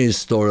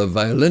pianist or a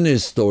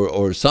violinist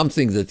or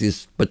something that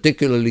is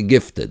particularly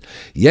gifted.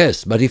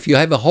 Yes, but if you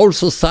have a whole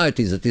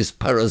society that is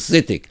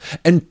parasitic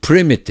and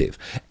primitive,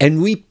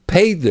 and we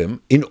pay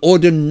them in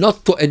order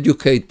not to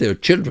educate their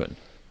children,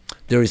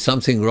 there is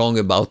something wrong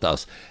about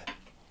us.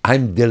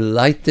 I'm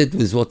delighted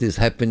with what is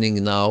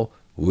happening now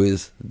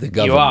with the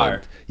government. You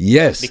are.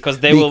 Yes. Because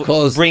they will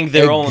bring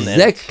their own.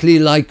 Exactly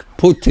like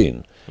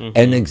Putin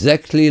and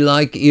exactly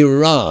like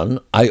Iran,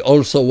 I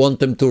also want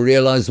them to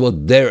realize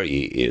what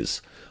dairy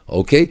is.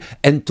 Okay?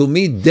 And to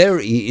me,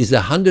 dairy is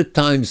 100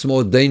 times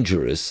more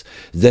dangerous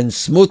than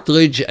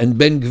Smotrich and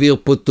Ben Gvir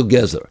put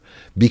together.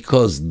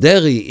 Because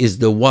dairy is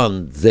the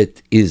one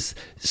that is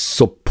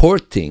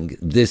supporting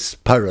this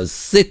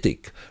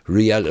parasitic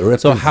reality.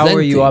 So how are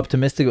you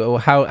optimistic?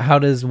 How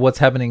does what's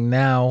happening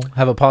now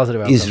have a positive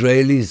outcome?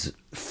 Israelis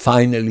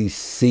finally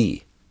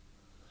see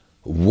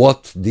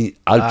what the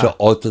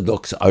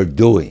ultra-Orthodox are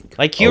doing.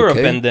 Like Europe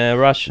okay? and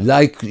Russia.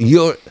 Like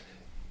you're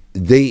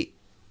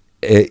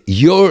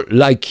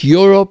like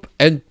Europe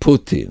and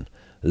Putin.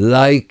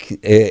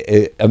 Like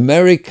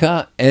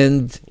America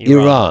and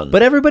Iran.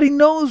 But everybody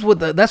knows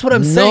that's what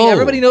I'm saying. No,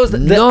 Everybody knows that.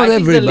 not I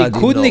think everybody the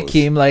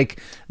Likudnikim,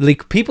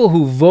 like people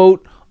who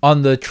vote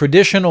on the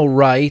traditional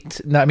right.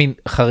 I mean,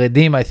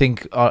 Haredim, I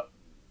think,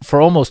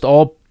 for almost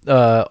all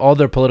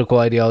their political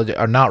ideology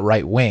are not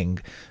right wing.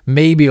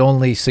 Maybe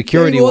only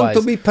security They want wise.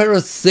 to be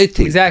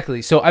parasitic.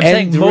 Exactly. So I'm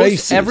and saying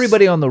racist.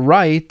 everybody on the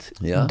right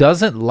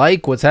doesn't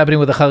like what's happening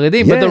with the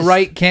Haredim, but the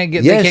right can't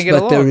get. Yes, they can't get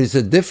but along. there is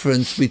a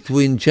difference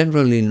between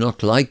generally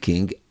not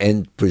liking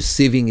and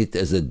perceiving it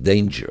as a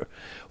danger.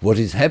 What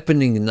is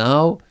happening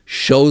now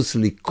shows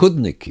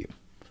Likudnikim,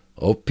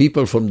 or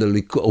people from the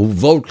Likud, who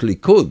vote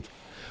Likud,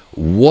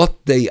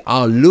 what they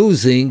are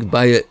losing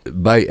by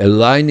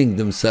aligning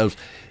themselves.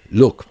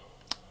 Look,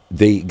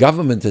 the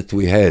government that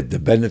we had, the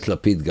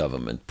Bennett-Lapid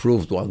government,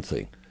 proved one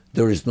thing.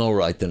 There is no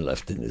right and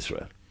left in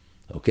Israel.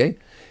 Okay?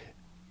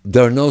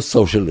 There are no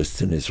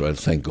socialists in Israel,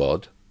 thank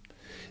God.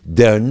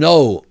 There are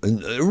no,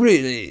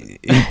 really,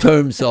 in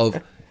terms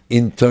of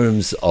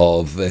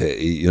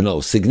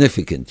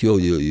significant.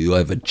 You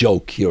have a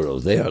joke hero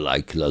there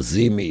like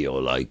Lazimi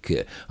or like,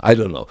 I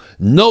don't know.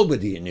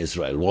 Nobody in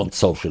Israel wants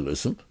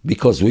socialism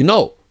because we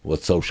know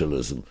what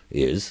socialism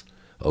is.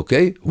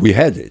 Okay? We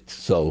had it,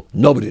 so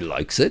nobody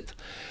likes it.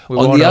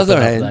 On the other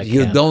hand,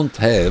 you don't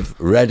have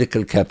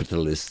radical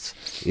capitalists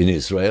in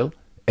Israel.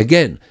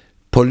 Again,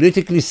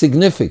 politically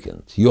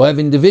significant. You have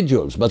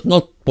individuals, but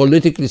not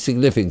politically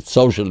significant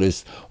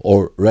socialists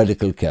or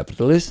radical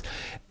capitalists.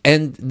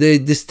 And the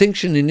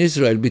distinction in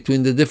Israel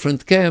between the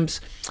different camps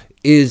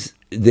is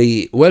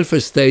the welfare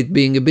state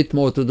being a bit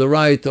more to the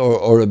right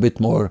or a bit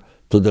more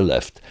to the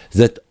left.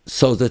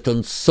 So that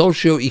on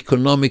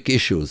socio-economic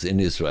issues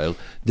in Israel,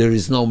 there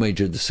is no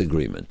major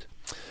disagreement.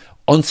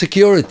 On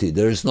security,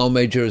 there is no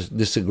major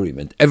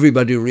disagreement.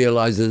 Everybody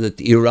realizes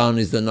that Iran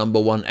is the number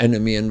one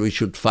enemy and we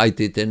should fight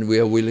it, and we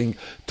are willing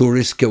to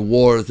risk a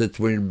war that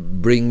will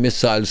bring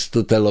missiles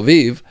to Tel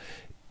Aviv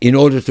in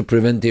order to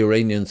prevent the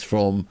Iranians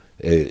from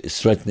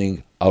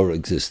threatening our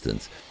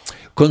existence.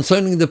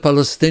 Concerning the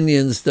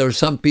Palestinians, there are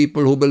some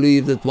people who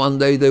believe that one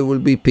day there will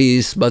be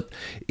peace, but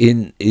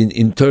in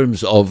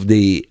terms of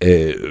the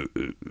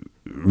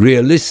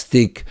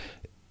realistic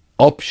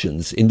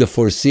options in the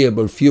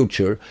foreseeable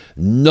future,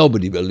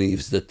 nobody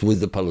believes that with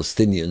the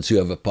Palestinians you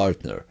have a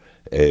partner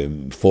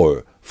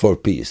for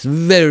peace.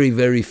 Very,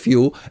 very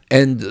few,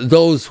 and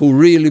those who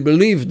really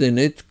believed in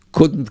it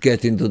couldn't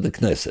get into the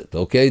Knesset.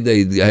 Okay, they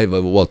have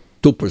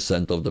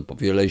 2% of the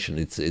population.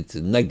 It's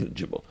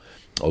negligible.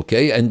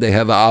 Okay, and they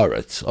have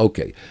Haaretz.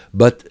 Okay,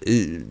 but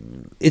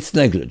it's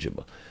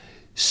negligible.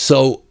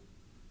 So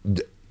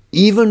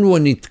even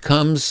when it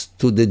comes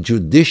to the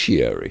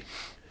judiciary,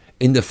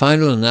 in the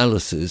final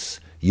analysis,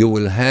 you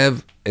will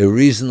have a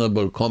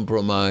reasonable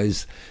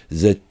compromise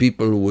that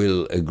people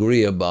will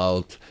agree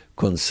about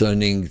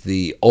concerning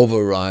the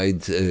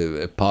override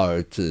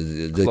part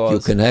that you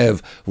can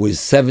have with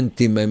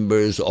 70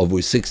 members or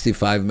with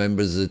 65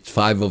 members, that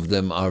 5 of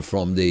them are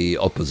from the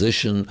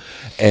opposition,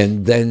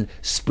 and then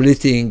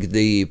splitting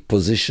the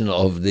position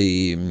of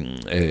the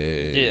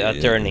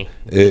attorney,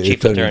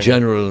 Chief Attorney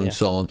General and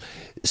so on.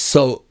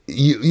 So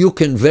you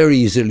can very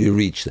easily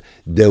reach.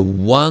 The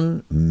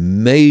one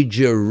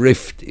major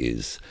rift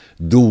is,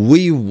 do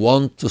we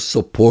want to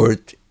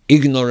support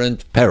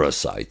ignorant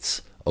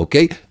parasites?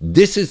 Okay,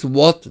 this is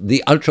what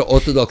the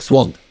ultra-Orthodox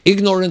want,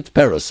 ignorant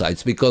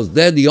parasites, because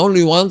they're the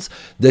only ones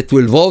that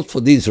will vote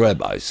for these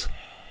rabbis.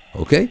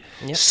 Okay,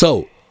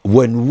 so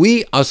when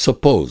we are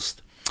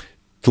supposed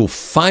to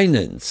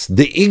finance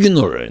the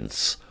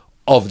ignorance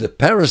of the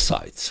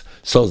parasites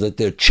so that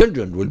their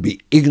children will be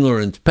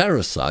ignorant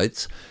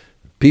parasites,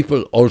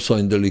 people also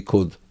in the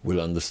Likud will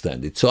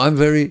understand it. So I'm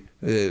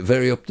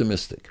very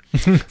optimistic.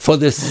 For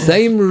the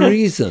same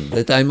reason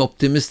that I'm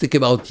optimistic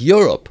about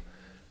Europe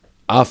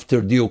after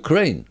the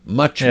Ukraine,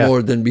 much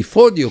more than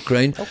before the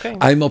Ukraine,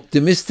 I'm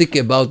optimistic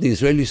about the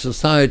Israeli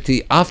society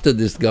after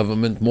this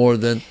government more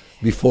than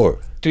before.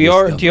 To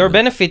your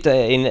benefit,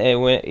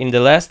 in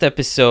the last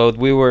episode,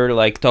 we were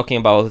like talking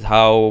about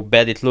how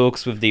bad it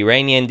looks with the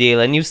Iranian deal,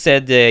 and you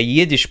said a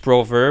Yiddish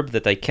proverb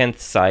that I can't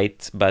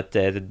cite, but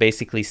that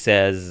basically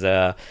says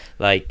there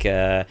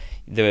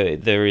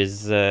is.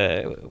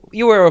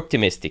 You were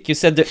optimistic. You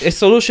said a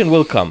solution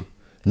will come.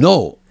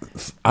 No,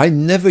 I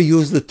never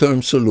use the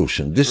term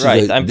solution. This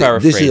right, is I'm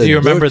paraphrasing. Do you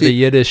remember the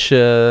Yiddish?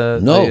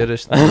 No.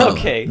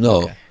 Okay.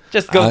 No. Okay.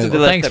 Just go to the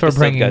last thanks for episode,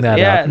 bringing guys. that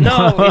up. No.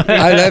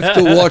 I'll have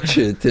to watch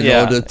it in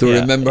order to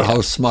yeah, remember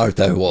how smart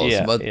I was.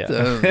 Yeah, but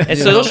yeah. A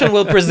solution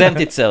will present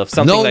itself,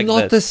 something no, like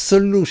not that. a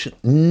solution.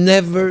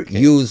 Never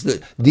use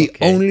the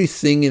only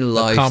thing in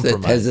life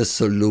that has a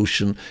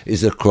solution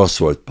is a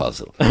crossword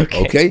puzzle.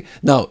 Okay?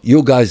 Now,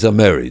 you guys are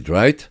married,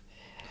 right?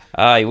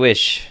 I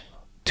wish.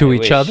 To I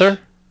each wish. other?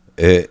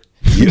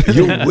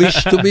 You wish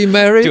to be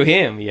married? To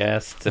him,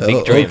 yes. It's a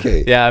big dream.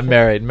 Okay. Yeah, I'm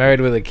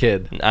married with a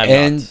kid.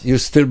 I'm not. You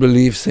still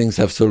believe things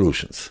have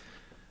solutions?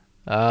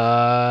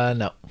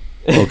 No.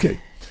 Okay.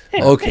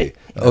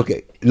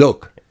 Okay. Look,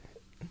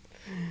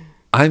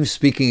 I'm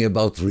speaking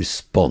about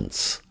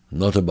response,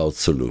 not about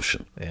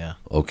solution. Yeah.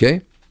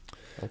 Okay?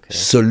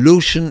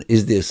 Solution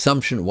is the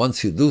assumption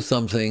once you do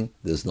something,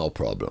 there's no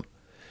problem.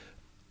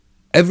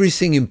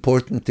 Everything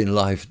important in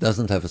life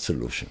doesn't have a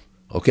solution.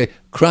 Okay?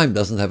 Crime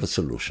doesn't have a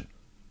solution.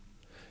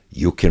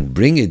 You can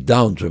bring it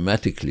down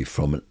dramatically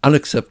from an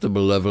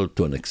unacceptable level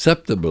to an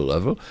acceptable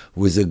level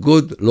with a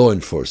good law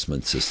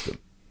enforcement system.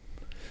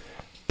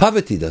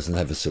 Poverty doesn't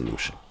have a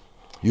solution.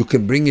 You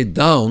can bring it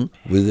down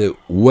with a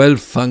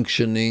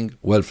well-functioning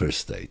welfare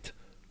state,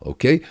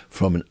 okay?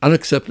 From an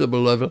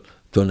unacceptable level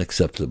to an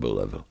acceptable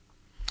level.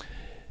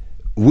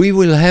 We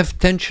will have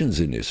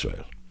tensions in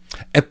Israel.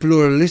 A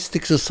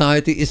pluralistic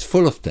society is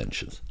full of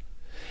tensions.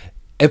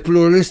 A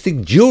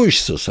pluralistic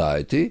Jewish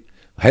society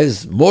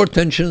has more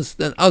tensions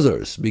than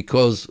others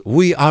because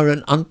we are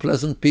an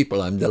unpleasant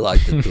people, I'm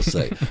delighted to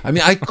say. I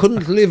mean, I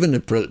couldn't live in a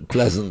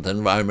pleasant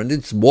environment.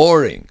 It's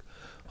boring,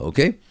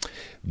 okay?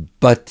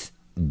 But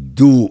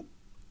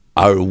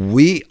are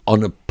we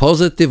on a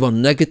positive or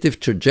negative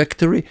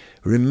trajectory?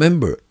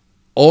 Remember,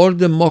 all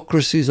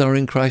democracies are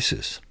in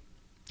crisis.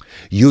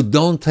 You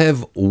don't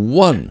have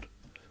one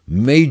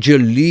major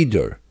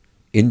leader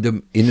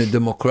in a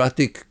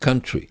democratic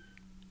country.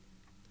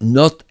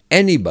 Not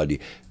anybody.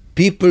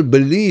 People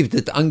believe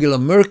that Angela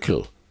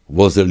Merkel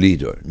was a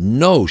leader.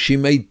 No, she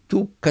made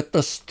two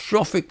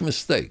catastrophic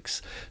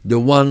mistakes. The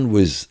one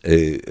with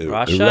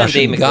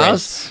Russian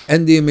gas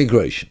and the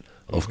immigration.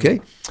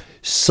 Okay?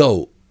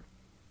 So,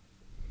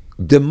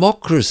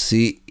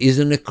 democracy is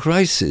in a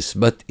crisis,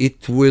 but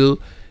it will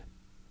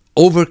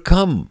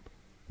overcome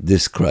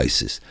this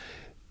crisis.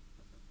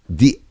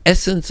 The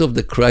essence of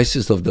the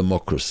crisis of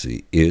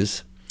democracy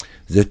is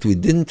that we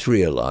didn't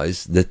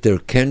realize that there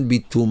can be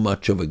too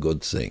much of a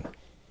good thing.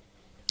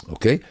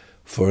 Okay?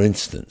 For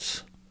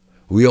instance,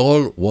 we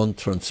all want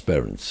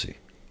transparency,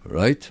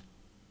 right?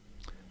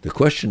 The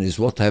question is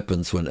what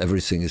happens when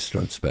everything is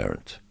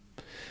transparent?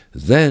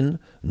 Then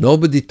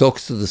nobody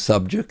talks to the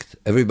subject,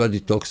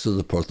 everybody talks to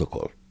the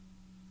protocol.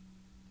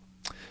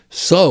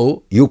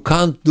 So you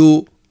can't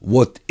do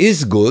what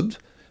is good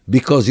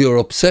because you're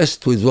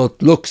obsessed with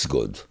what looks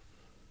good.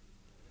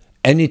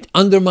 And it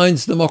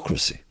undermines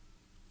democracy.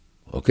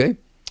 Okay?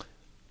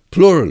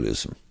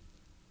 Pluralism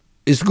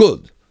is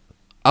good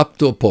up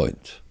to a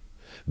point.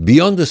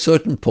 Beyond a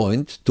certain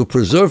point, to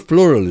preserve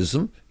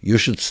pluralism, you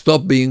should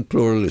stop being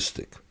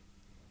pluralistic.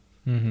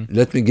 Mm-hmm.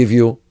 Let me give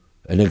you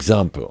an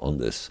example on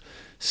this.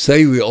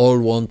 Say we all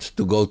want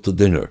to go to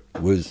dinner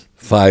with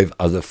 5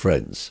 other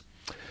friends.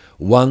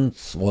 One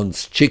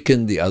wants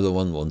chicken, the other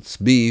one wants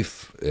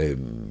beef,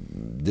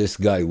 this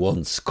guy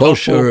wants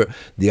kosher,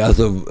 the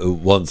other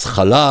wants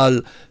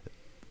halal.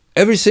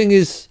 Everything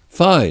is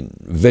fine,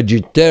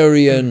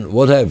 vegetarian,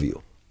 what have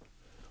you.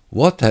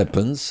 What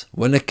happens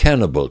when a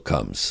cannibal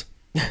comes?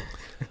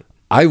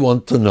 I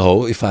want to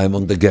know if I'm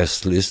on the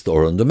guest list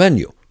or on the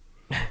menu,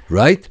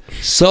 right?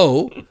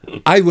 So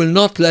I will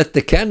not let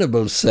the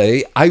cannibal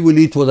say, I will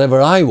eat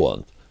whatever I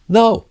want.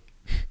 No.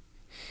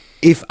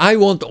 If I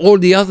want all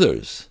the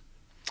others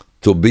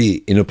to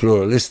be in a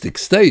pluralistic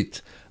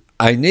state,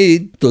 I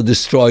need to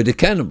destroy the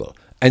cannibal.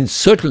 And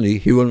certainly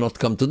he will not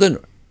come to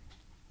dinner.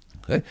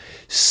 Okay?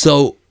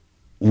 So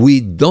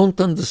we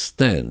don't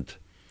understand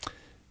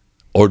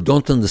or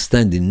don't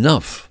understand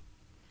enough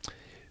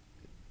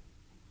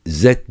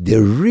that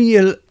the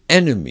real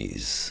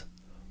enemies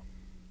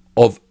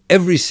of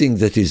everything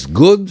that is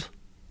good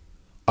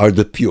are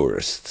the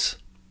purists.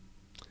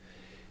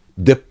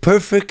 The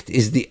perfect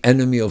is the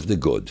enemy of the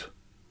good.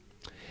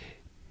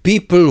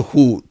 People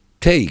who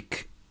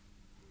take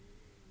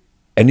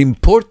an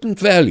important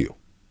value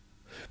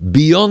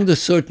beyond a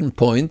certain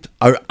point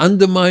are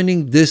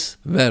undermining this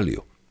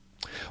value.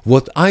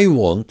 What I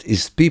want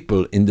is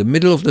people in the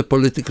middle of the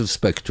political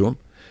spectrum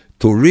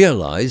to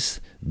realize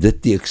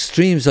that the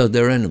extremes are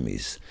their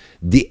enemies.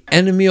 The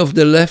enemy of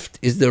the left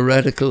is the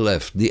radical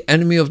left. The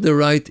enemy of the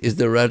right is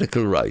the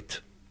radical right.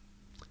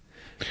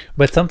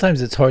 But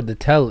sometimes it's hard to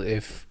tell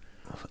if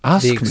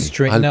Ask the me,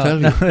 extreme. I'll No, tell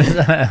no.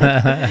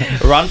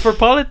 you. Run for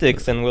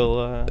politics and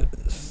we'll.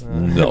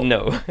 No.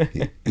 No.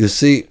 You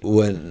see,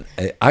 when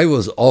I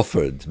was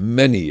offered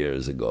many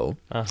years ago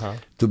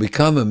to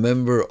become a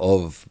member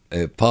of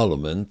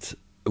parliament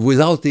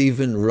without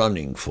even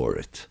running for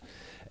it.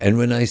 And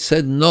when I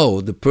said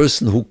no, the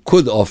person who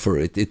could offer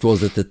it, it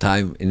was at the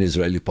time in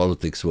Israeli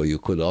politics where you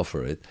could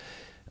offer it,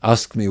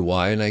 asked me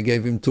why, and I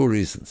gave him two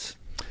reasons.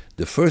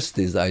 The first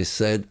is I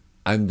said,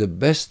 I'm the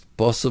best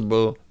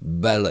possible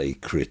ballet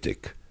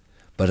critic,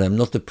 but I'm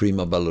not a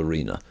prima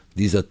ballerina.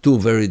 These are two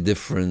very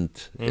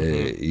different,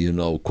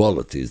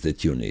 qualities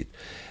that you need.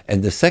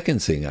 And the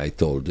second thing I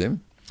told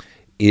him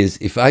is,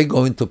 if I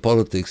go into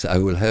politics, I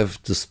will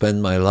have to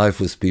spend my life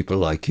with people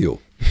like you.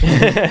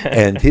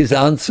 And his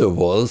answer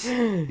was,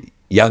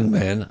 young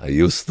man, I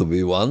used to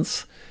be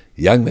once,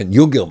 young man,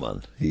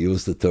 Jungermann, he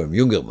used the term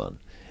Jungermann,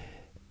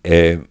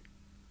 a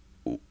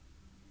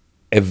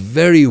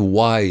very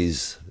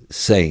wise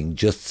saying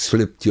just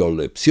slipped your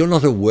lips. You're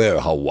not aware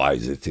how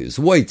wise it is.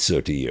 Wait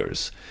 30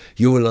 years.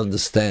 You will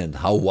understand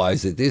how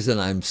wise it is, and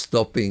I'm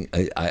stopping,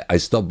 I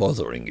stop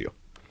bothering you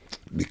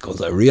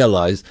because I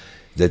realize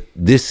that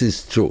this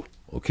is true,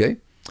 okay?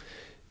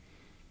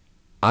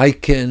 I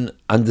can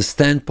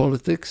understand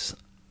politics.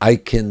 I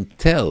can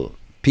tell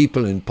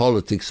people in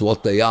politics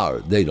what they are.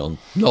 They don't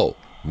know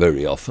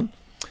very often.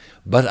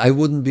 But I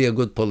wouldn't be a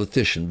good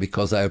politician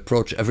because I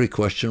approach every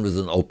question with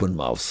an open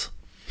mouth.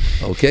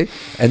 Okay?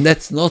 And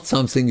that's not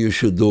something you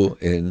should do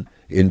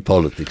in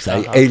politics.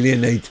 I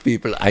alienate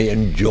people. I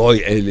enjoy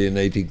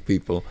alienating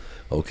people.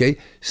 Okay?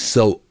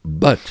 So,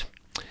 but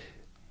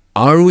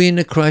are we in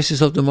a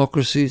crisis of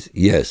democracies?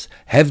 Yes.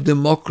 Have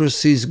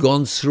democracies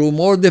gone through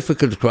more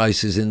difficult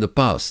crises in the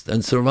past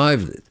and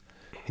survived it?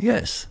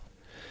 Yes.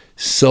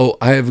 So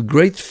I have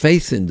great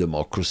faith in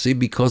democracy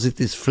because it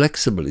is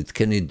flexible. It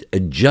can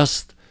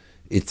adjust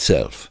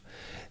itself.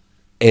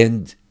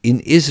 And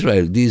in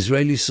Israel, the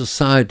Israeli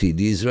society,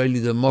 the Israeli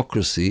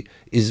democracy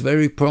is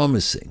very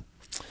promising.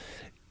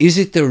 Is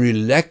it a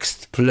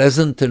relaxed,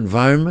 pleasant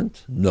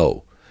environment?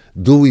 No.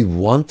 Do we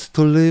want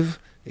to live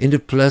in a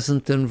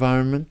pleasant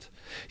environment?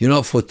 You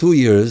know, for 2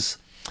 years,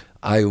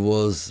 I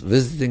was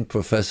visiting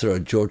professor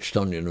at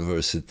Georgetown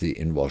University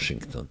in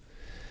Washington.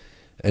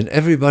 And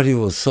everybody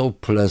was so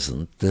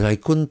pleasant that I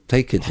couldn't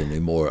take it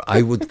anymore.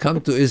 I would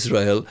come to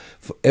Israel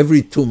for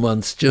every 2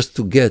 months just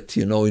to get,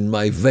 in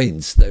my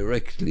veins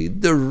directly,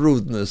 the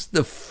rudeness,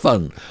 the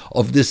fun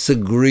of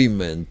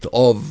disagreement,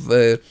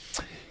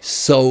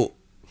 so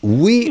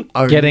we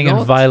are Getting not,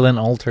 in violent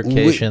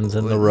altercations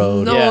in the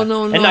road.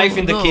 No, A knife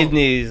in the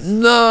kidneys.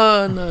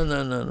 No.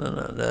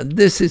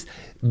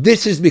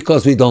 This is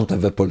because we don't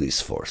have a police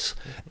force.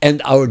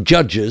 And our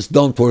judges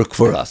don't work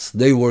for us.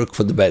 They work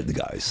for the bad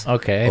guys.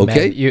 Okay,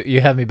 Okay? man,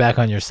 you have me back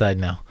on your side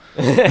now.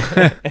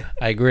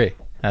 I agree.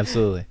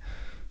 Absolutely.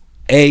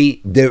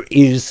 There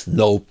is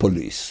no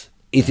police.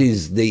 It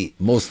is the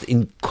most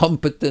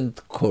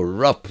incompetent,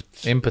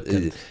 corrupt,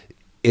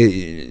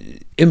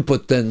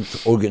 impotent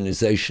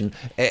organization,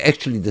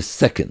 actually the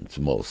second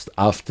most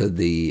after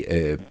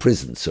the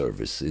prison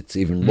service. It's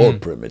even more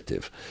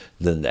primitive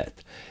than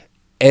that.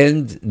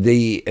 And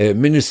the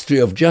Ministry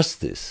of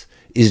Justice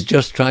is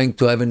just trying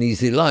to have an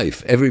easy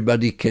life.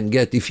 Everybody can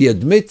get, if he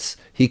admits,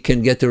 he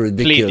can get a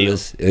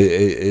ridiculous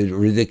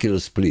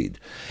plea.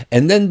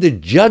 And then the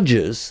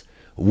judges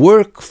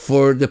work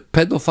for the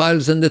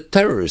pedophiles and the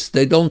terrorists.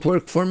 They don't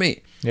work for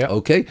me. Yeah.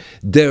 Okay?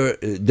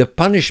 The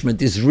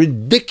punishment is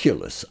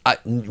ridiculous.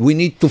 We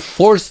need to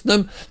force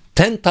them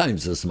 10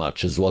 times as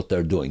much as what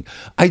they're doing.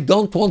 I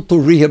don't want to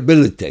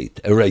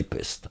rehabilitate a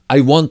rapist. I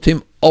want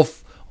him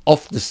off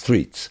the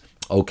streets.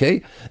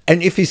 Okay?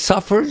 And if he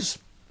suffers,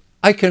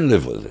 I can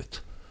live with it.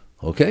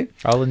 Okay?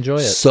 I'll enjoy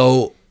it.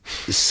 So,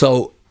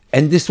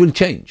 and this will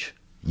change.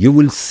 You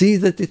will see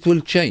that it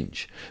will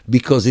change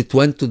because it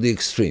went to the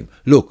extreme.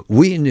 Look,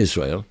 we in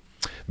Israel,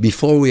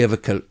 before we have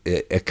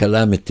a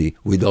calamity,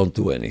 we don't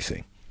do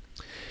anything.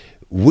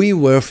 We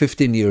were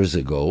 15 years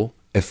ago,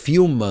 a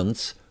few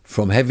months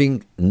from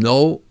having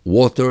no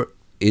water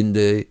in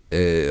the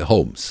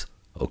homes.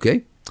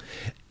 Okay?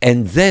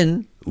 And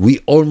then we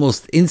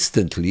almost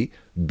instantly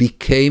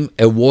became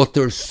a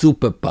water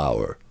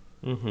superpower.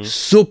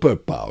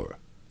 Superpower.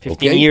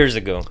 15 years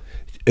ago.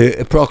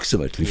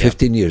 Approximately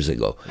 15 years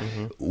ago.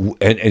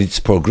 And it's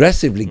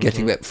progressively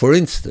getting better. For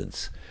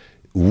instance,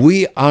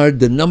 we are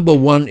the number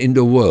one in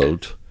the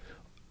world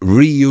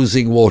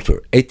reusing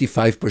water,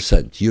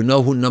 85%. You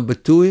know who number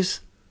two is?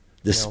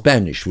 The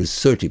Spanish with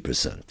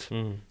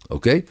 30%.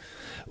 Okay?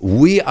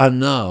 We are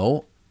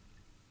now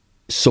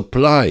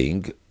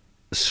supplying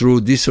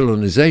through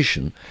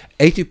desalination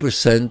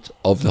 80%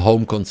 of the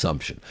home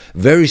consumption.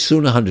 Very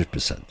soon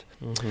 100%.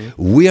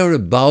 We are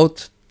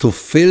about to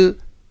fill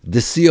the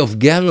Sea of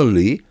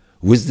Galilee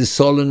with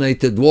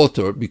desalinated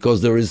water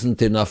because there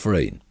isn't enough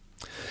rain.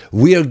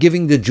 We are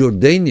giving the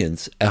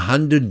Jordanians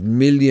 100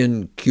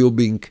 million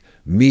cubic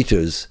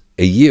meters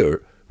a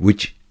year,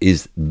 which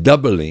is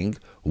doubling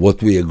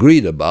what we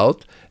agreed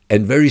about,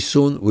 and very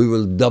soon we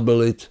will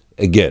double it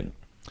again.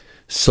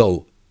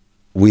 So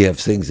we have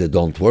things that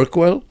don't work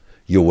well.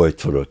 You wait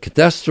for a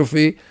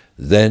catastrophe,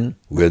 then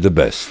we're the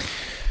best.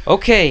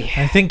 Okay.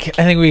 I think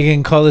we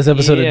can call this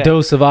episode a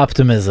dose of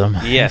optimism.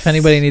 Yes, If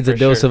anybody needs a for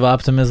dose sure. of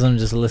optimism,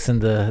 just listen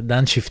to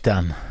Dan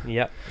Shiftan.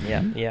 Yeah.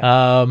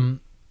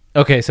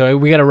 Okay, so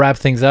we got to wrap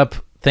things up.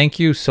 Thank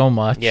you so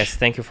much. Yes,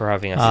 thank you for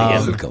having us You're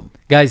again. welcome.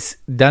 Guys,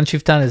 Dan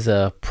Shiftan is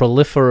a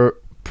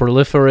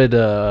proliferate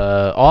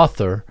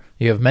author.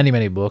 You have many,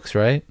 many books,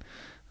 right?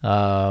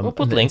 We'll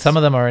put and links. Some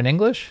of them are in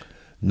English.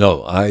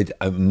 No,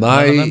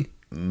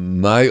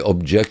 my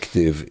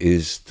objective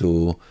is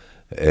to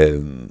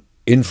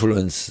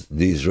influence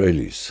the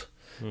Israelis,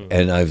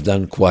 and I've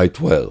done quite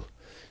well.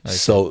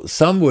 So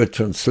some were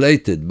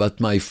translated, but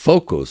my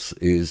focus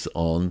is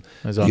on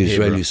the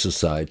Israeli Hebrew.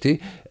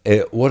 society.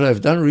 What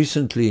I've done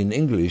recently in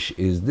English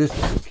is this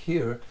book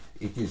here.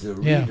 It is a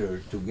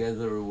reader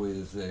together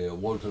with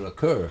Walter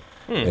Laqueur.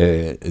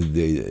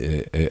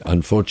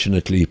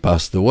 Unfortunately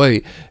passed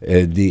away,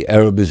 the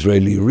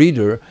Arab-Israeli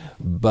reader,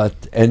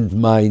 and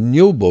my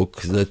new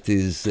book that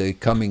is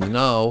coming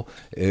now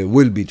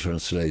will be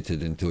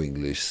translated into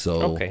English.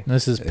 So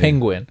This is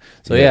Penguin.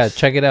 So yes.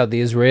 check it out. The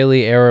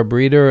Israeli Arab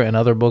Reader and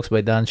other books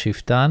by Dan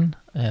Shiftan.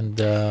 And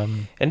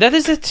And that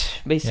is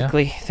it,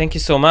 basically. Thank you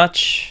so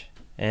much.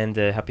 And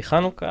happy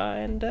Hanukkah.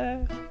 And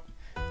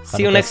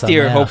see you Hanukkah next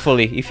year, Sameach.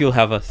 hopefully, if you'll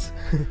have us.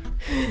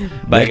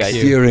 Bye, next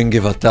guys. year in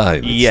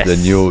Givatayim, Yes. it's the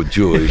new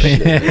Jewish.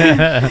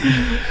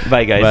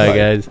 Bye, guys. bye,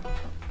 guys.